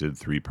self-appointed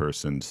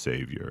three-personed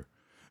savior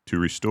to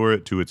restore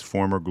it to its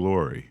former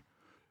glory.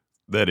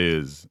 That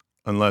is,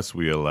 unless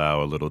we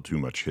allow a little too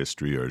much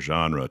history or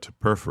genre to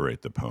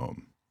perforate the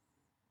poem.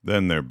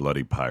 Then they're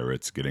bloody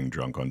pirates getting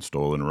drunk on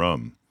stolen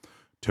rum,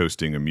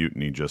 toasting a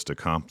mutiny just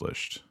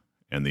accomplished,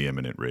 and the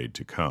imminent raid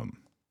to come.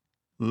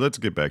 Let's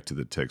get back to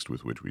the text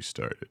with which we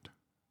started,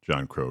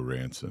 John Crow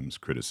Ransom's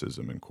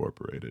Criticism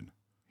Incorporated.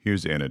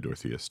 Here's Anna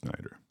Dorothea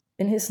Snyder.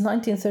 In his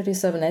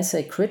 1937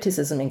 essay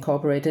Criticism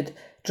Incorporated,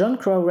 John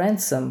Crow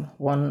Ransom,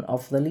 one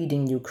of the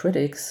leading new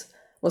critics,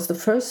 was the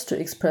first to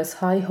express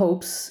high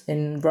hopes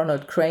in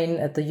Ronald Crane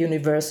at the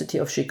University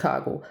of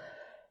Chicago,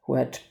 who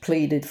had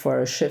pleaded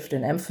for a shift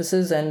in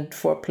emphasis and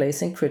for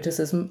placing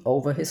criticism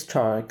over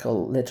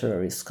historical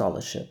literary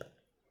scholarship.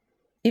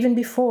 Even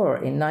before,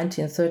 in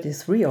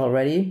 1933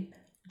 already,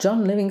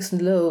 John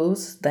Livingston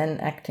Lowes, then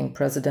acting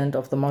president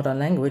of the Modern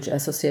Language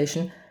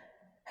Association,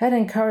 had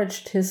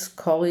encouraged his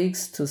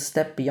colleagues to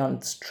step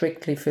beyond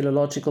strictly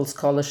philological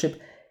scholarship.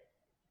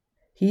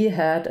 He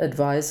had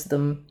advised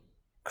them,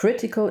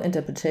 critical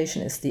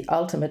interpretation is the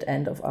ultimate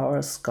end of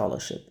our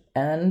scholarship,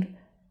 and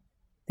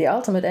the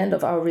ultimate end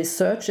of our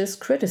research is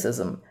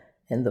criticism,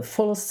 in the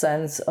fullest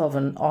sense of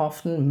an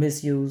often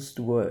misused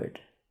word.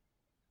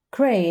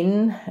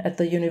 Crane, at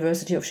the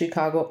University of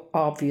Chicago,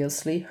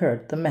 obviously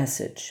heard the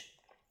message.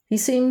 He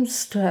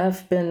seems to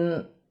have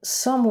been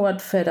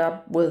somewhat fed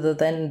up with the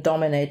then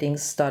dominating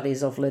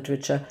studies of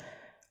literature,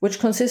 which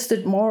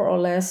consisted more or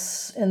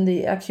less in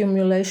the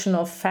accumulation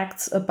of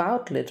facts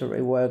about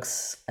literary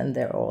works and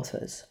their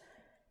authors.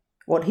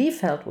 What he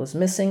felt was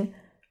missing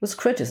was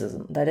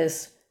criticism, that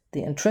is,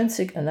 the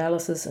intrinsic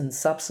analysis and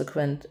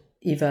subsequent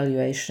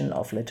evaluation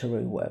of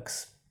literary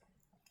works.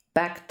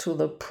 Back to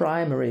the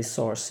primary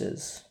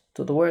sources,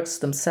 to the works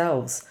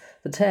themselves,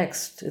 the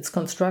text, its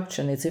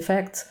construction, its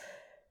effects.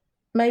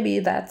 Maybe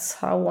that's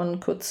how one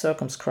could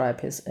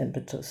circumscribe his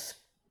impetus.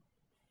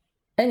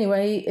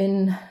 Anyway,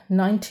 in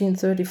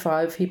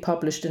 1935 he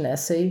published an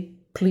essay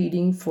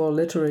pleading for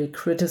literary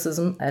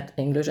criticism at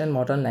English and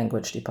Modern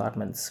Language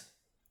departments.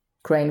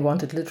 Crane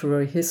wanted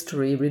literary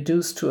history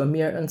reduced to a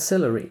mere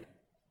ancillary.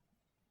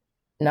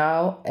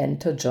 Now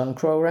enter John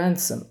Crow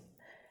Ransom.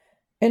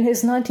 In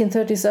his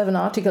 1937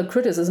 article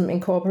Criticism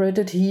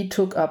Incorporated, he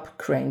took up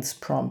Crane's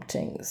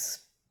promptings.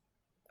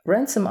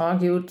 Ransom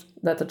argued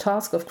that the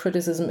task of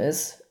criticism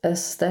is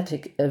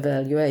aesthetic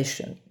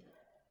evaluation.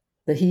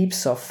 The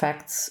heaps of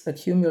facts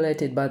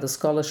accumulated by the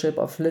scholarship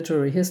of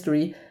literary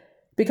history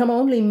become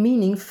only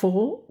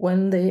meaningful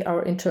when they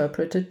are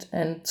interpreted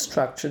and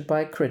structured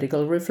by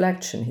critical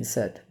reflection, he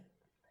said.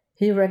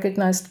 He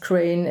recognized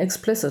Crane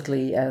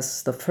explicitly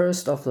as the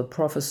first of the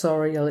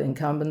professorial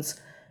incumbents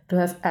to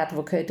have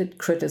advocated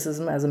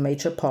criticism as a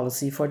major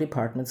policy for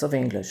departments of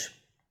English.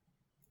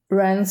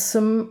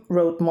 Ransom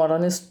wrote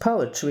modernist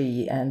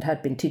poetry and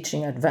had been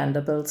teaching at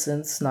Vanderbilt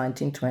since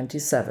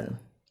 1927.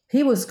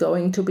 He was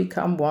going to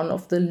become one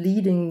of the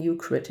leading new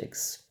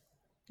critics.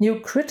 New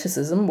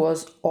criticism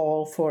was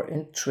all for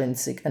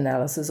intrinsic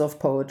analysis of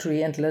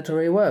poetry and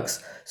literary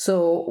works,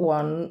 so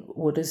one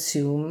would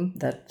assume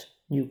that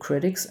new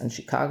critics and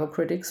Chicago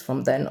critics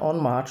from then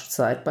on marched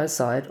side by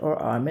side or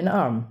arm in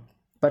arm.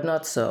 But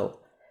not so.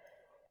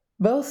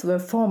 Both were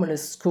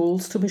formalist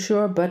schools, to be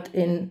sure, but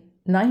in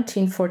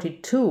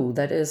 1942,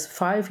 that is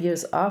 5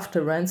 years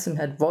after Ransom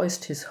had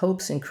voiced his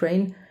hopes in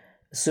Crane,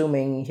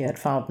 assuming he had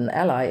found an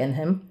ally in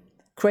him,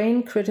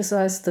 Crane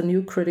criticized the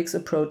new critics'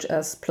 approach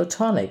as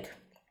Platonic.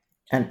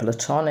 And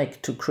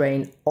Platonic to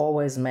Crane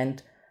always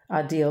meant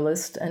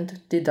idealist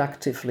and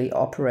deductively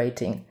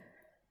operating.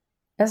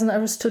 As an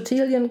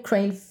Aristotelian,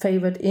 Crane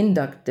favored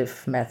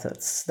inductive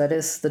methods, that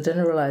is, the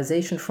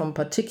generalization from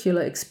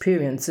particular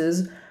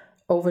experiences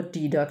over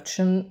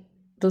deduction,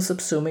 the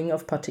subsuming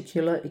of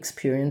particular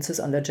experiences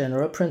under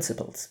general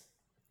principles.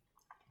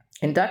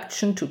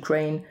 Induction to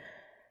Crane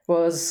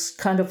was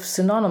kind of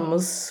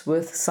synonymous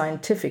with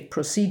scientific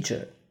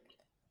procedure.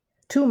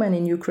 Too many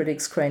new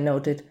critics, Crane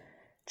noted,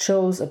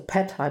 chose a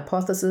pet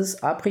hypothesis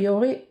a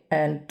priori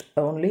and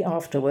only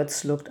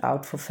afterwards looked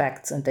out for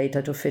facts and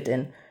data to fit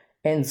in,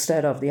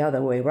 instead of the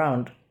other way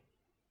round.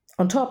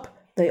 On top,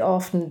 they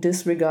often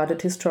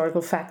disregarded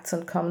historical facts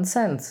and common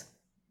sense.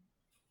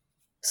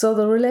 So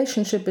the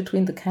relationship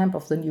between the camp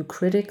of the new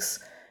critics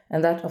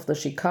and that of the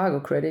Chicago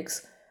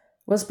critics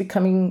was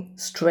becoming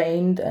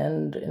strained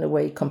and, in a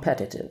way,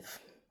 competitive.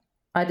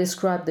 I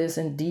describe this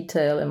in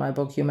detail in my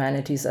book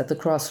Humanities at the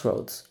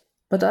Crossroads,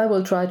 but I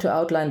will try to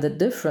outline the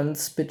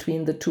difference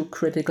between the two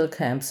critical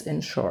camps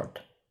in short.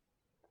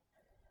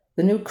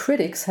 The new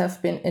critics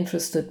have been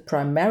interested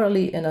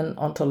primarily in an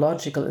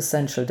ontological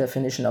essential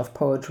definition of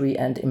poetry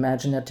and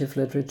imaginative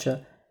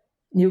literature.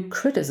 New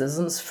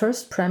criticism's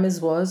first premise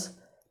was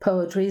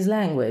poetry is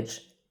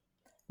language,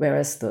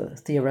 whereas the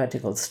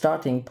theoretical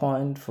starting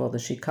point for the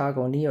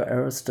Chicago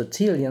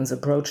neo-Aristotelians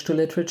approach to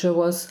literature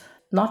was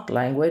not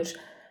language,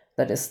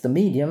 that is the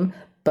medium,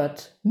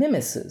 but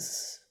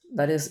mimesis,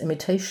 that is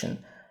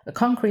imitation, a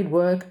concrete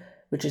work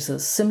which is a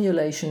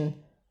simulation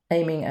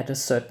aiming at a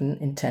certain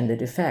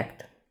intended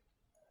effect.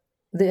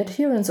 The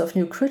adherents of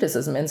new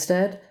criticism,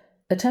 instead,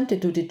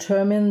 attempted to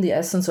determine the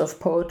essence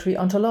of poetry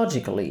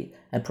ontologically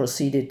and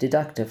proceeded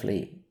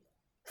deductively.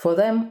 For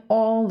them,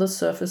 all the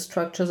surface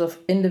structures of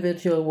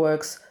individual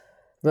works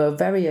were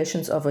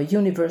variations of a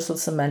universal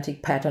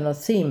semantic pattern or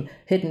theme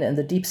hidden in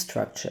the deep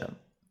structure.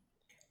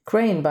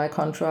 Crane, by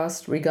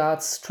contrast,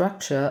 regards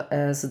structure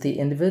as the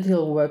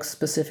individual work's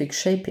specific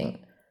shaping.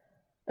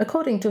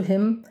 According to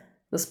him,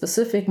 the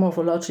specific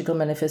morphological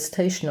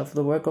manifestation of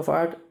the work of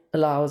art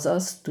allows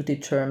us to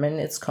determine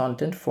its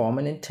content, form,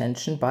 and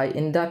intention by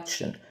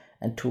induction,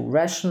 and to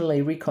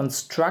rationally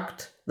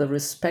reconstruct the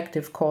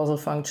respective causal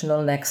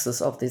functional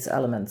nexus of these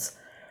elements.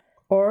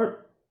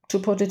 Or, to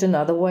put it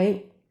another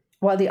way,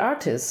 while the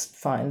artist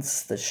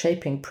finds the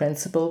shaping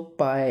principle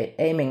by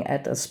aiming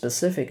at a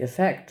specific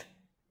effect,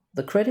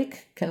 the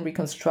critic can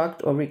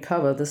reconstruct or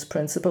recover this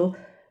principle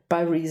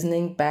by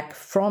reasoning back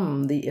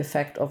from the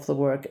effect of the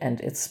work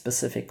and its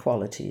specific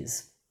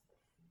qualities.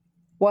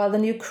 While the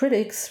new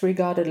critics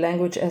regarded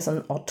language as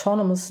an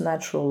autonomous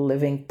natural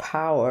living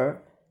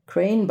power,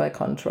 Crane, by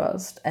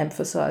contrast,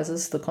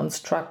 emphasizes the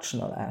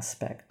constructional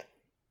aspect.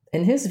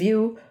 In his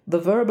view, the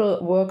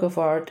verbal work of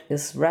art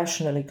is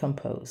rationally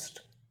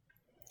composed.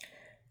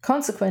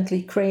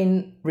 Consequently,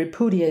 Crane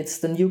repudiates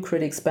the new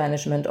critics'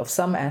 banishment of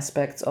some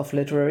aspects of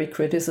literary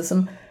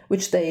criticism,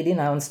 which they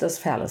denounced as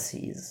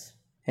fallacies.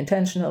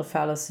 Intentional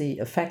fallacy,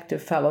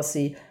 affective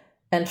fallacy,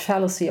 and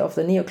fallacy of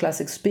the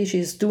neoclassic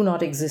species do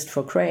not exist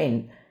for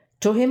Crane.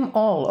 To him,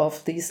 all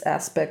of these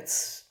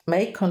aspects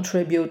may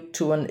contribute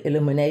to an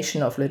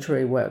illumination of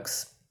literary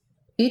works.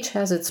 Each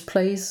has its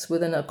place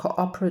within a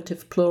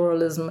cooperative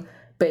pluralism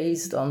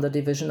based on the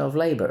division of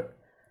labor.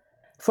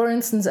 For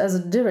instance, as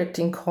a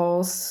directing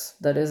cause,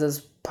 that is, as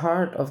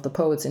part of the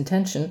poet's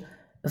intention,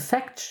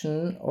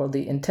 affection, or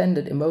the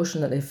intended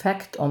emotional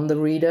effect on the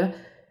reader,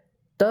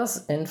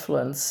 does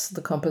influence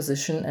the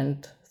composition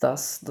and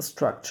thus the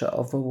structure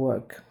of a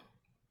work.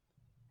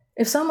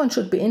 If someone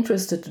should be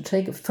interested to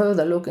take a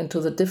further look into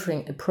the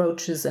differing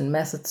approaches and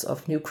methods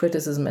of new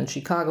criticism and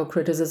Chicago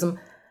criticism,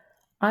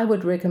 I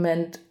would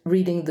recommend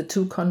reading the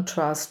two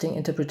contrasting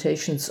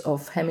interpretations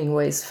of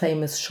Hemingway's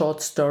famous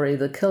short story,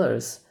 The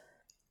Killers.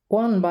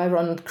 One by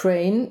Ronald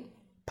Crane,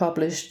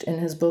 published in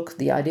his book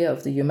The Idea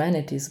of the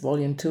Humanities,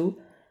 Volume 2,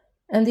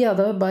 and the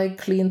other by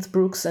Cleanth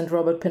Brooks and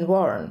Robert Penn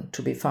Warren,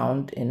 to be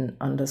found in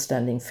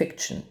Understanding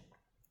Fiction.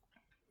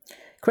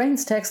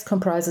 Crane's text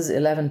comprises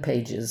 11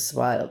 pages,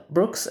 while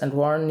Brooks and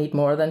Warren need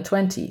more than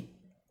 20,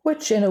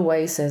 which in a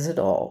way says it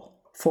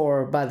all.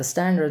 For, by the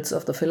standards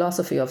of the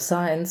philosophy of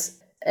science,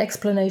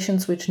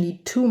 explanations which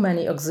need too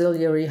many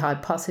auxiliary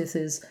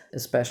hypotheses,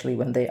 especially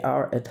when they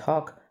are ad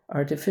hoc,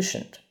 are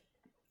deficient.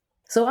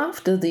 So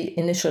after the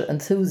initial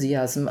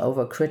enthusiasm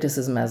over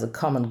criticism as a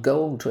common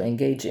goal to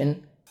engage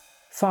in,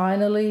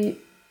 finally,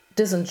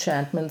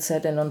 disenchantment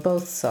set in on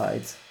both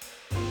sides.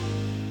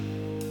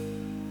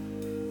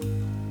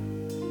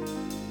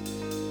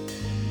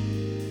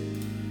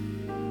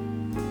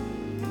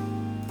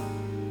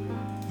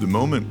 The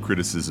moment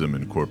Criticism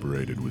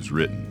Incorporated was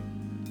written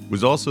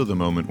was also the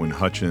moment when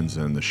Hutchins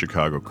and the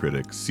Chicago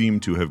critics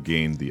seemed to have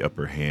gained the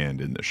upper hand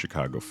in the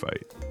Chicago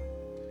fight.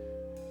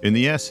 In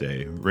the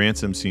essay,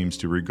 Ransom seems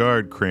to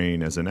regard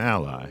Crane as an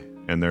ally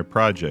and their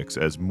projects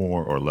as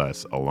more or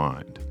less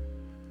aligned.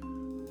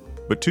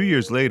 But 2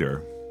 years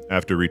later,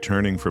 after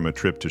returning from a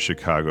trip to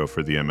Chicago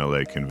for the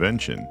MLA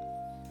convention,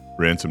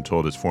 Ransom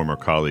told his former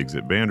colleagues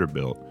at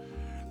Vanderbilt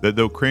that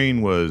though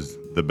Crane was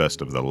the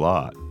best of the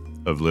lot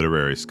of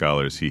literary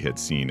scholars he had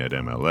seen at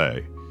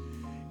MLA,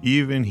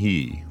 even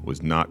he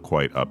was not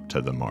quite up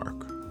to the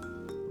mark.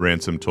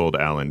 Ransom told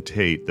Alan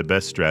Tate the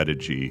best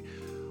strategy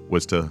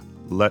was to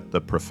let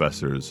the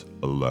professors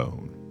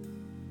alone.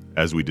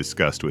 As we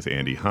discussed with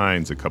Andy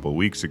Hines a couple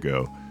weeks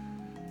ago,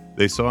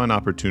 they saw an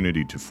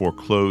opportunity to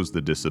foreclose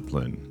the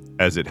discipline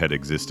as it had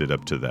existed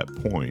up to that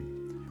point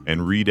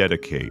and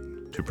rededicate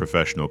to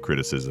professional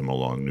criticism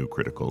along new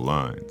critical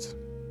lines.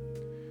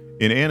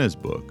 In Anna's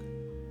book,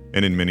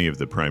 and in many of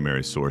the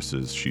primary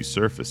sources she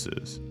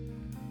surfaces,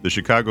 the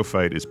Chicago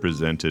fight is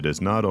presented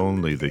as not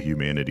only the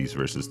humanities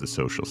versus the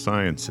social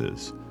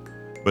sciences,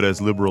 but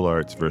as liberal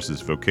arts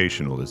versus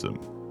vocationalism,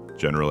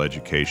 general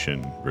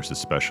education versus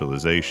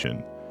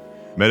specialization,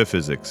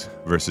 metaphysics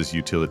versus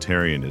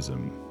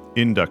utilitarianism,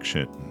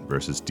 induction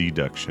versus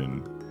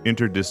deduction,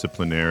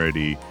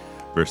 interdisciplinarity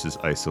versus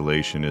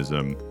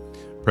isolationism,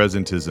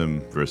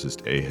 presentism versus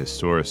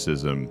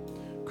ahistoricism,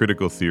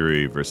 critical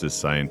theory versus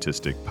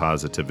scientific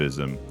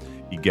positivism,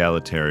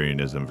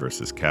 egalitarianism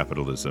versus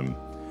capitalism,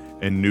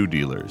 and New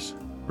Dealers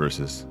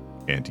versus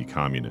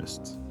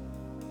anti-communists.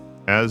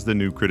 As the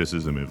new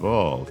criticism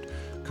evolved,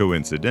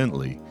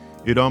 coincidentally,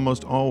 it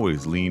almost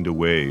always leaned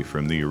away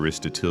from the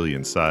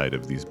Aristotelian side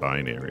of these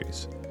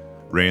binaries.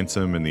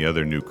 Ransom and the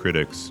other new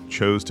critics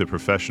chose to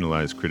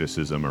professionalize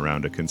criticism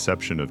around a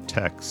conception of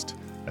text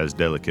as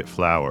delicate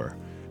flour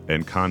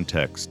and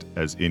context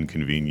as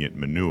inconvenient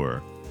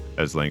manure,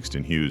 as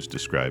Langston Hughes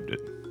described it.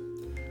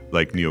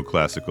 Like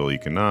neoclassical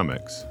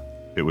economics,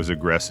 it was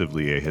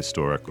aggressively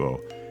ahistorical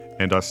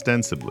and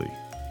ostensibly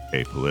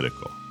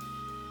apolitical.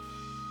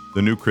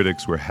 The new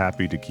critics were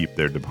happy to keep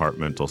their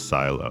departmental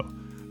silo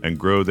and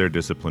grow their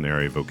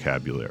disciplinary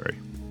vocabulary,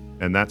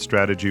 and that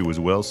strategy was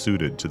well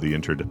suited to the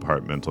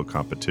interdepartmental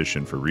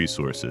competition for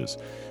resources,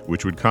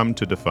 which would come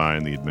to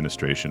define the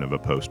administration of a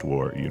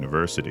post-war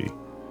university,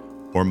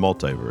 or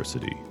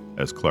multiversity,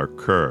 as Clark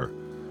Kerr,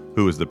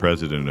 who was the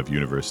president of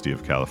University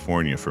of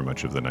California for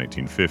much of the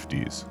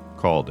 1950s,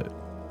 called it,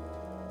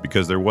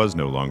 because there was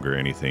no longer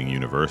anything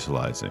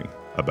universalizing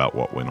about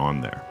what went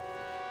on there.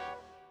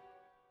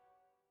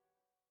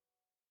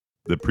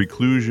 The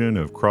preclusion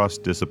of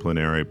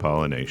cross-disciplinary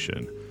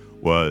pollination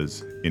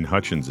was, in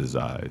Hutchins's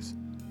eyes,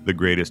 the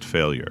greatest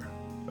failure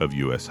of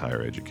U.S.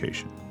 higher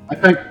education. I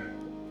think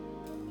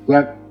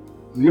that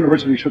the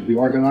university should be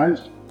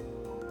organized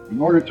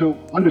in order to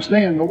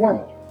understand the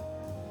world.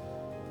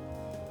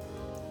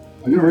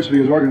 A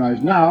university is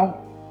organized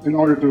now in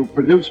order to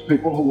produce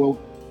people who will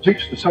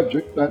teach the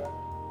subject that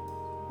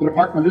the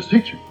department is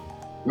teaching.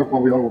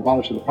 Therefore, we ought to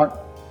abolish the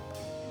department.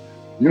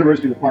 The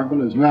university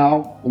department is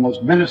now the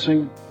most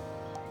menacing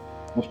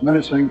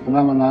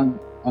phenomenon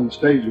on the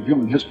stage of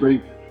human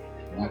history,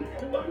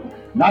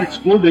 not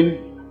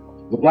excluding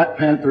the Black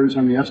Panthers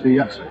and the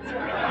SDS.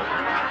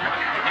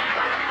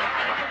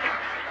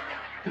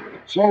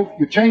 So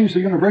you change the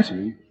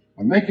university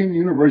by making the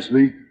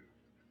university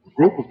a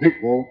group of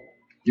people,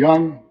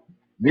 young,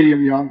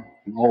 medium young,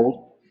 and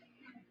old,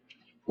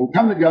 who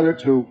come together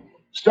to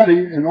study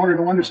in order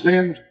to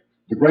understand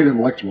the great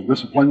intellectual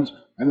disciplines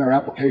and their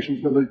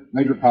applications to the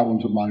major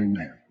problems of modern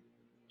man.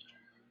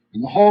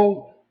 And the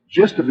whole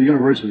gist of the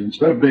university,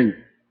 instead of being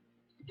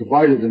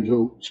divided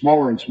into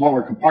smaller and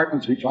smaller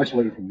compartments, each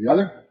isolated from the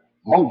other,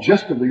 the whole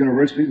gist of the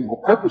university, the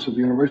whole purpose of the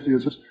university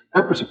is this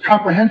purpose of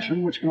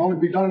comprehension, which can only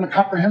be done in a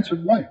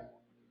comprehensive way.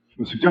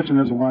 The suggestion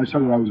is that when I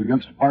said that I was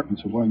against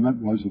departments, what I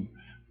meant was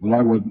that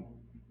I would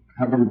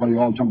have everybody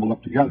all jumbled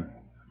up together.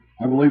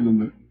 I believe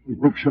that the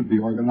group should be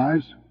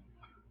organized.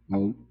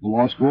 The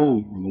law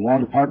school or the law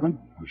department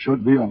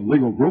should be a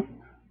legal group,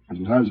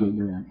 because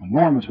there are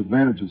enormous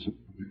advantages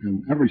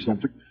in every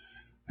subject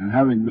and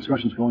having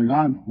discussions going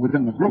on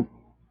within the group.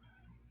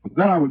 But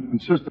then I would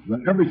insist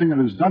that everything that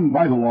is done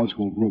by the law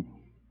school group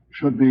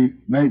should be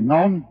made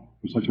known,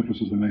 for such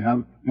interest as they may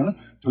have in it,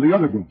 to the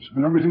other groups.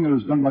 And everything that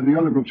is done by the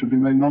other group should be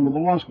made known to the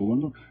law school.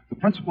 And the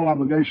principal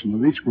obligation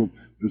of each group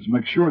is to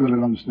make sure that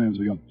it understands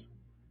the others.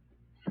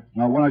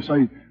 Now, when I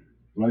say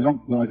that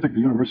I think the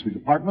university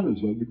department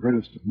is the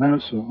greatest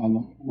menace on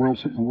the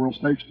world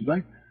stage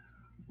today,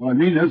 what I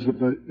mean is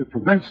that it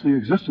prevents the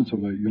existence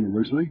of a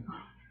university.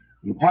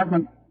 The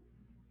department,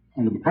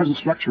 under the present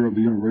structure of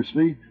the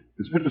university,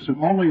 is interested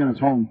only in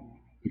its own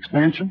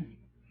expansion,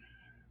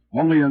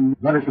 only in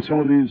better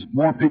facilities,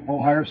 more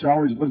people, higher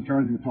salaries. It doesn't care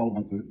anything at all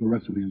about the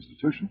rest of the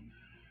institution.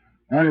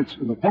 And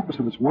the focus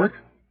of its work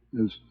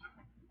is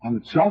on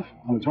itself,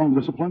 on its own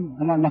discipline,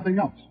 and on nothing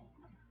else.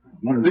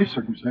 And under these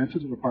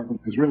circumstances, the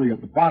department is really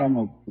at the bottom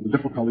of the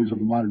difficulties of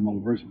the modern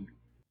university.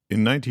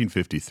 In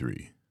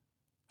 1953,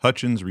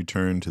 Hutchins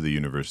returned to the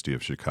University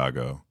of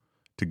Chicago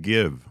to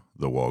give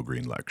the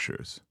Walgreen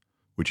Lectures,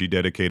 which he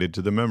dedicated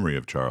to the memory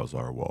of Charles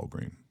R.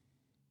 Walgreen.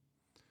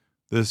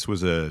 This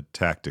was a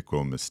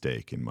tactical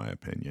mistake, in my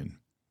opinion.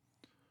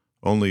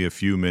 Only a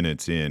few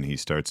minutes in, he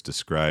starts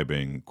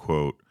describing,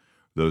 quote,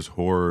 those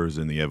horrors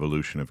in the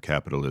evolution of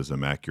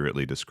capitalism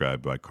accurately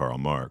described by Karl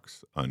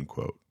Marx,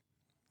 unquote.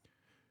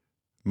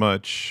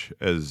 Much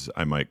as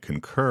I might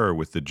concur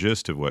with the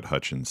gist of what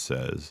Hutchins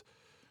says,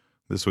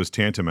 this was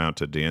tantamount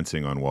to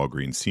dancing on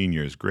Walgreen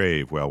Sr.'s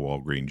grave while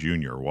Walgreen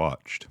Jr.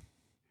 watched.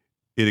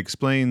 It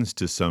explains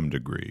to some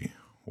degree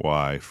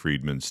why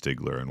Friedman,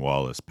 Stigler, and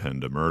Wallace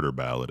penned a murder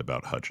ballad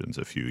about Hutchins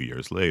a few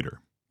years later.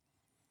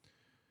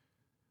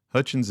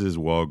 Hutchins's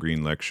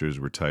Walgreen Lectures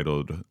were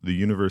titled The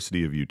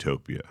University of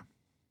Utopia.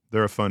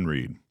 They're a fun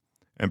read,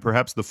 and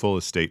perhaps the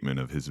fullest statement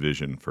of his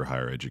vision for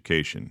higher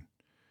education.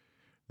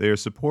 They are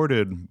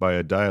supported by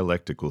a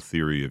dialectical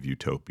theory of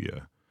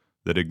utopia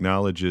that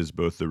acknowledges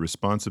both the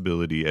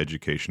responsibility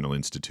educational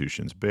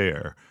institutions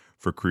bear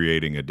for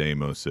creating a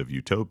demos of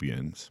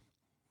utopians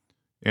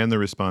and the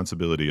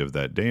responsibility of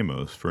that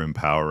demos for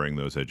empowering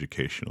those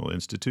educational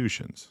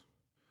institutions.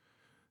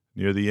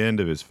 Near the end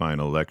of his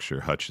final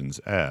lecture, Hutchins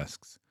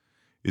asks,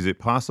 is it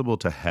possible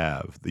to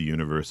have the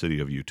University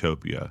of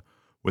Utopia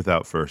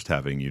without first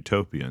having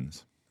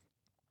utopians?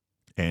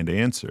 and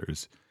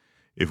answers,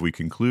 if we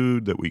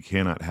conclude that we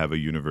cannot have a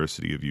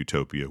university of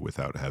utopia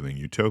without having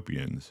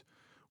utopians,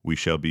 we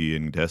shall be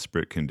in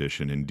desperate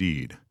condition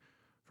indeed.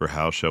 For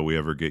how shall we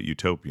ever get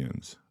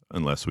utopians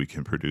unless we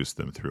can produce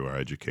them through our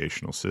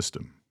educational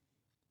system?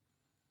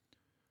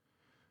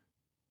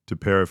 To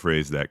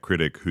paraphrase that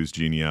critic whose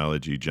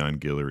genealogy John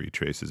Guillory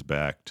traces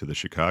back to the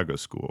Chicago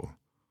School,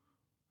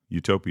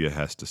 utopia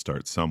has to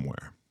start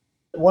somewhere.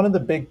 One of the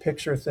big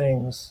picture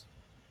things,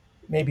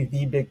 maybe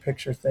the big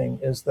picture thing,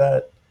 is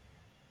that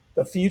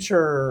the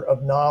future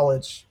of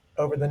knowledge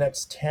over the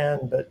next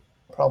 10, but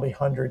probably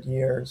 100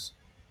 years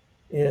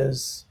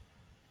is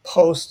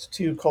post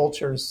two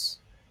cultures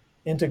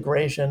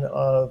integration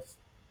of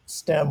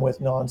STEM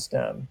with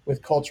non-STEM,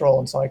 with cultural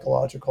and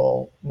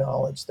psychological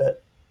knowledge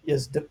that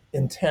is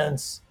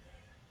intense,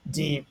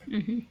 deep,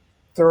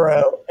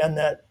 thorough, and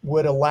that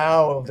would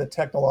allow the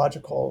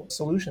technological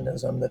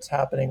solutionism that's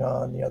happening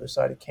on the other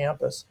side of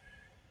campus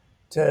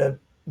to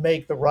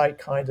make the right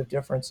kind of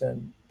difference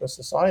in the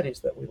societies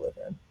that we live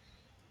in.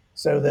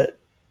 So that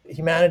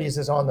humanities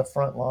is on the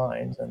front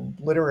lines, and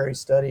literary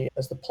study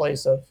as the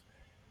place of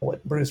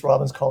what Bruce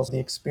Robbins calls the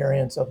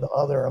experience of the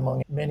other,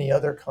 among many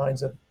other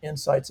kinds of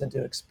insights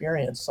into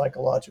experience,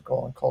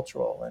 psychological and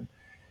cultural and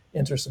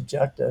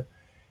intersubjective,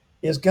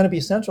 is going to be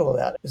central to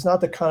that. It's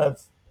not the kind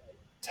of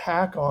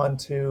tack on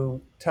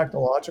to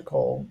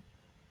technological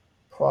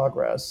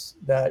progress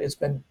that it's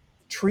been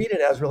treated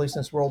as really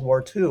since World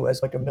War II,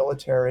 as like a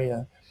military,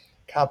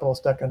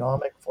 capitalist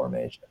economic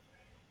formation.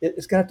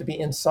 It's going to have to be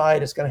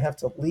inside. It's going to have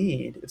to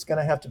lead. It's going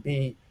to have to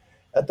be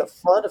at the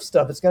front of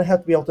stuff. It's going to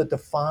have to be able to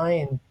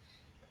define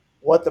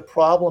what the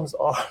problems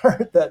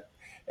are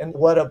and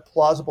what a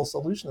plausible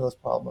solution to those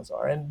problems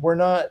are. And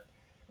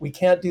we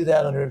can't do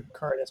that under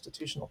current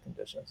institutional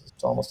conditions.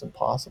 It's almost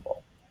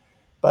impossible.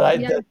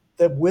 But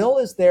the will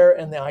is there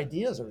and the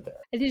ideas are there.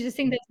 I just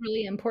think that's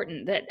really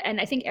important,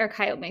 and I think Eric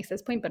Hyope makes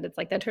this point, but it's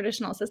like the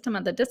traditional system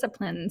of the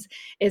disciplines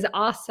is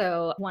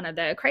also one of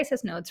the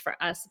crisis nodes for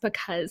us,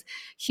 because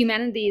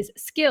humanities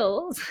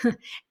skills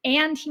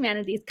and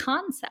humanities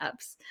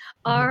concepts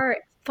are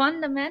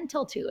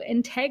fundamental to,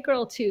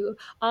 integral to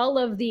all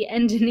of the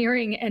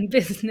engineering and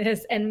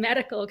business and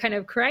medical kind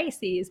of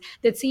crises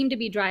that seem to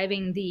be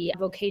driving the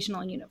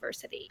vocational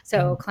university.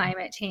 So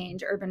climate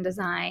change, urban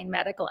design,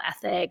 medical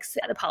ethics,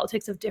 the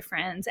politics of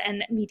difference,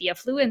 and media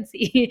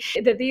fluency,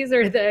 that these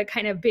are the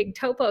kind of big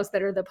topos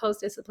that are the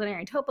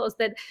post-disciplinary topos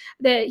that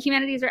the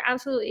humanities are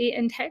absolutely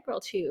integral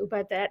to,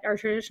 but that our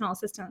traditional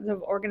systems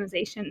of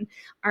organization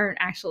aren't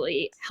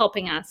actually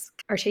helping us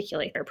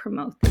articulate or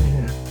promote.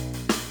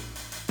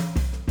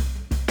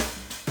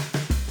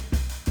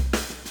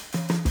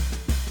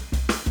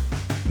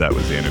 That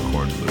was Anna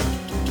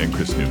Kornblum and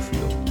Chris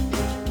Newfield.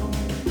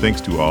 Thanks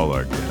to all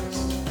our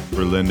guests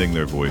for lending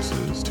their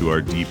voices to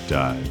our deep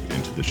dive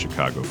into the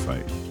Chicago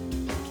fight.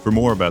 For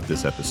more about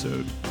this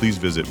episode, please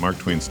visit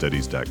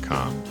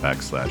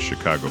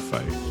marktwainstudies.com/Chicago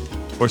Fight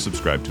or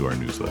subscribe to our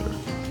newsletter.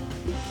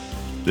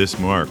 This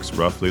marks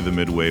roughly the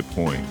midway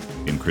point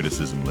in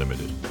Criticism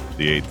Limited,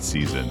 the 8th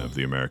season of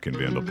the American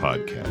Vandal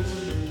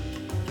podcast.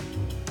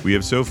 We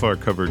have so far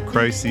covered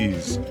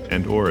crises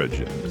and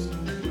origins,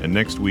 and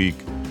next week,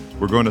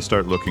 we're going to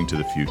start looking to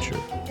the future.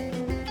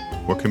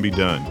 What can be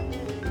done?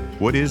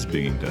 What is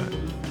being done?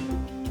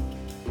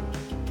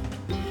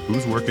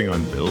 Who's working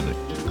on building?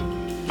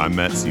 I'm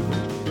Matt Siebel.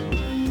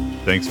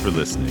 Thanks for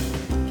listening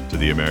to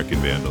The American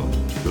Vandal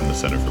from the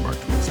Center for Mark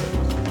Twain Studies.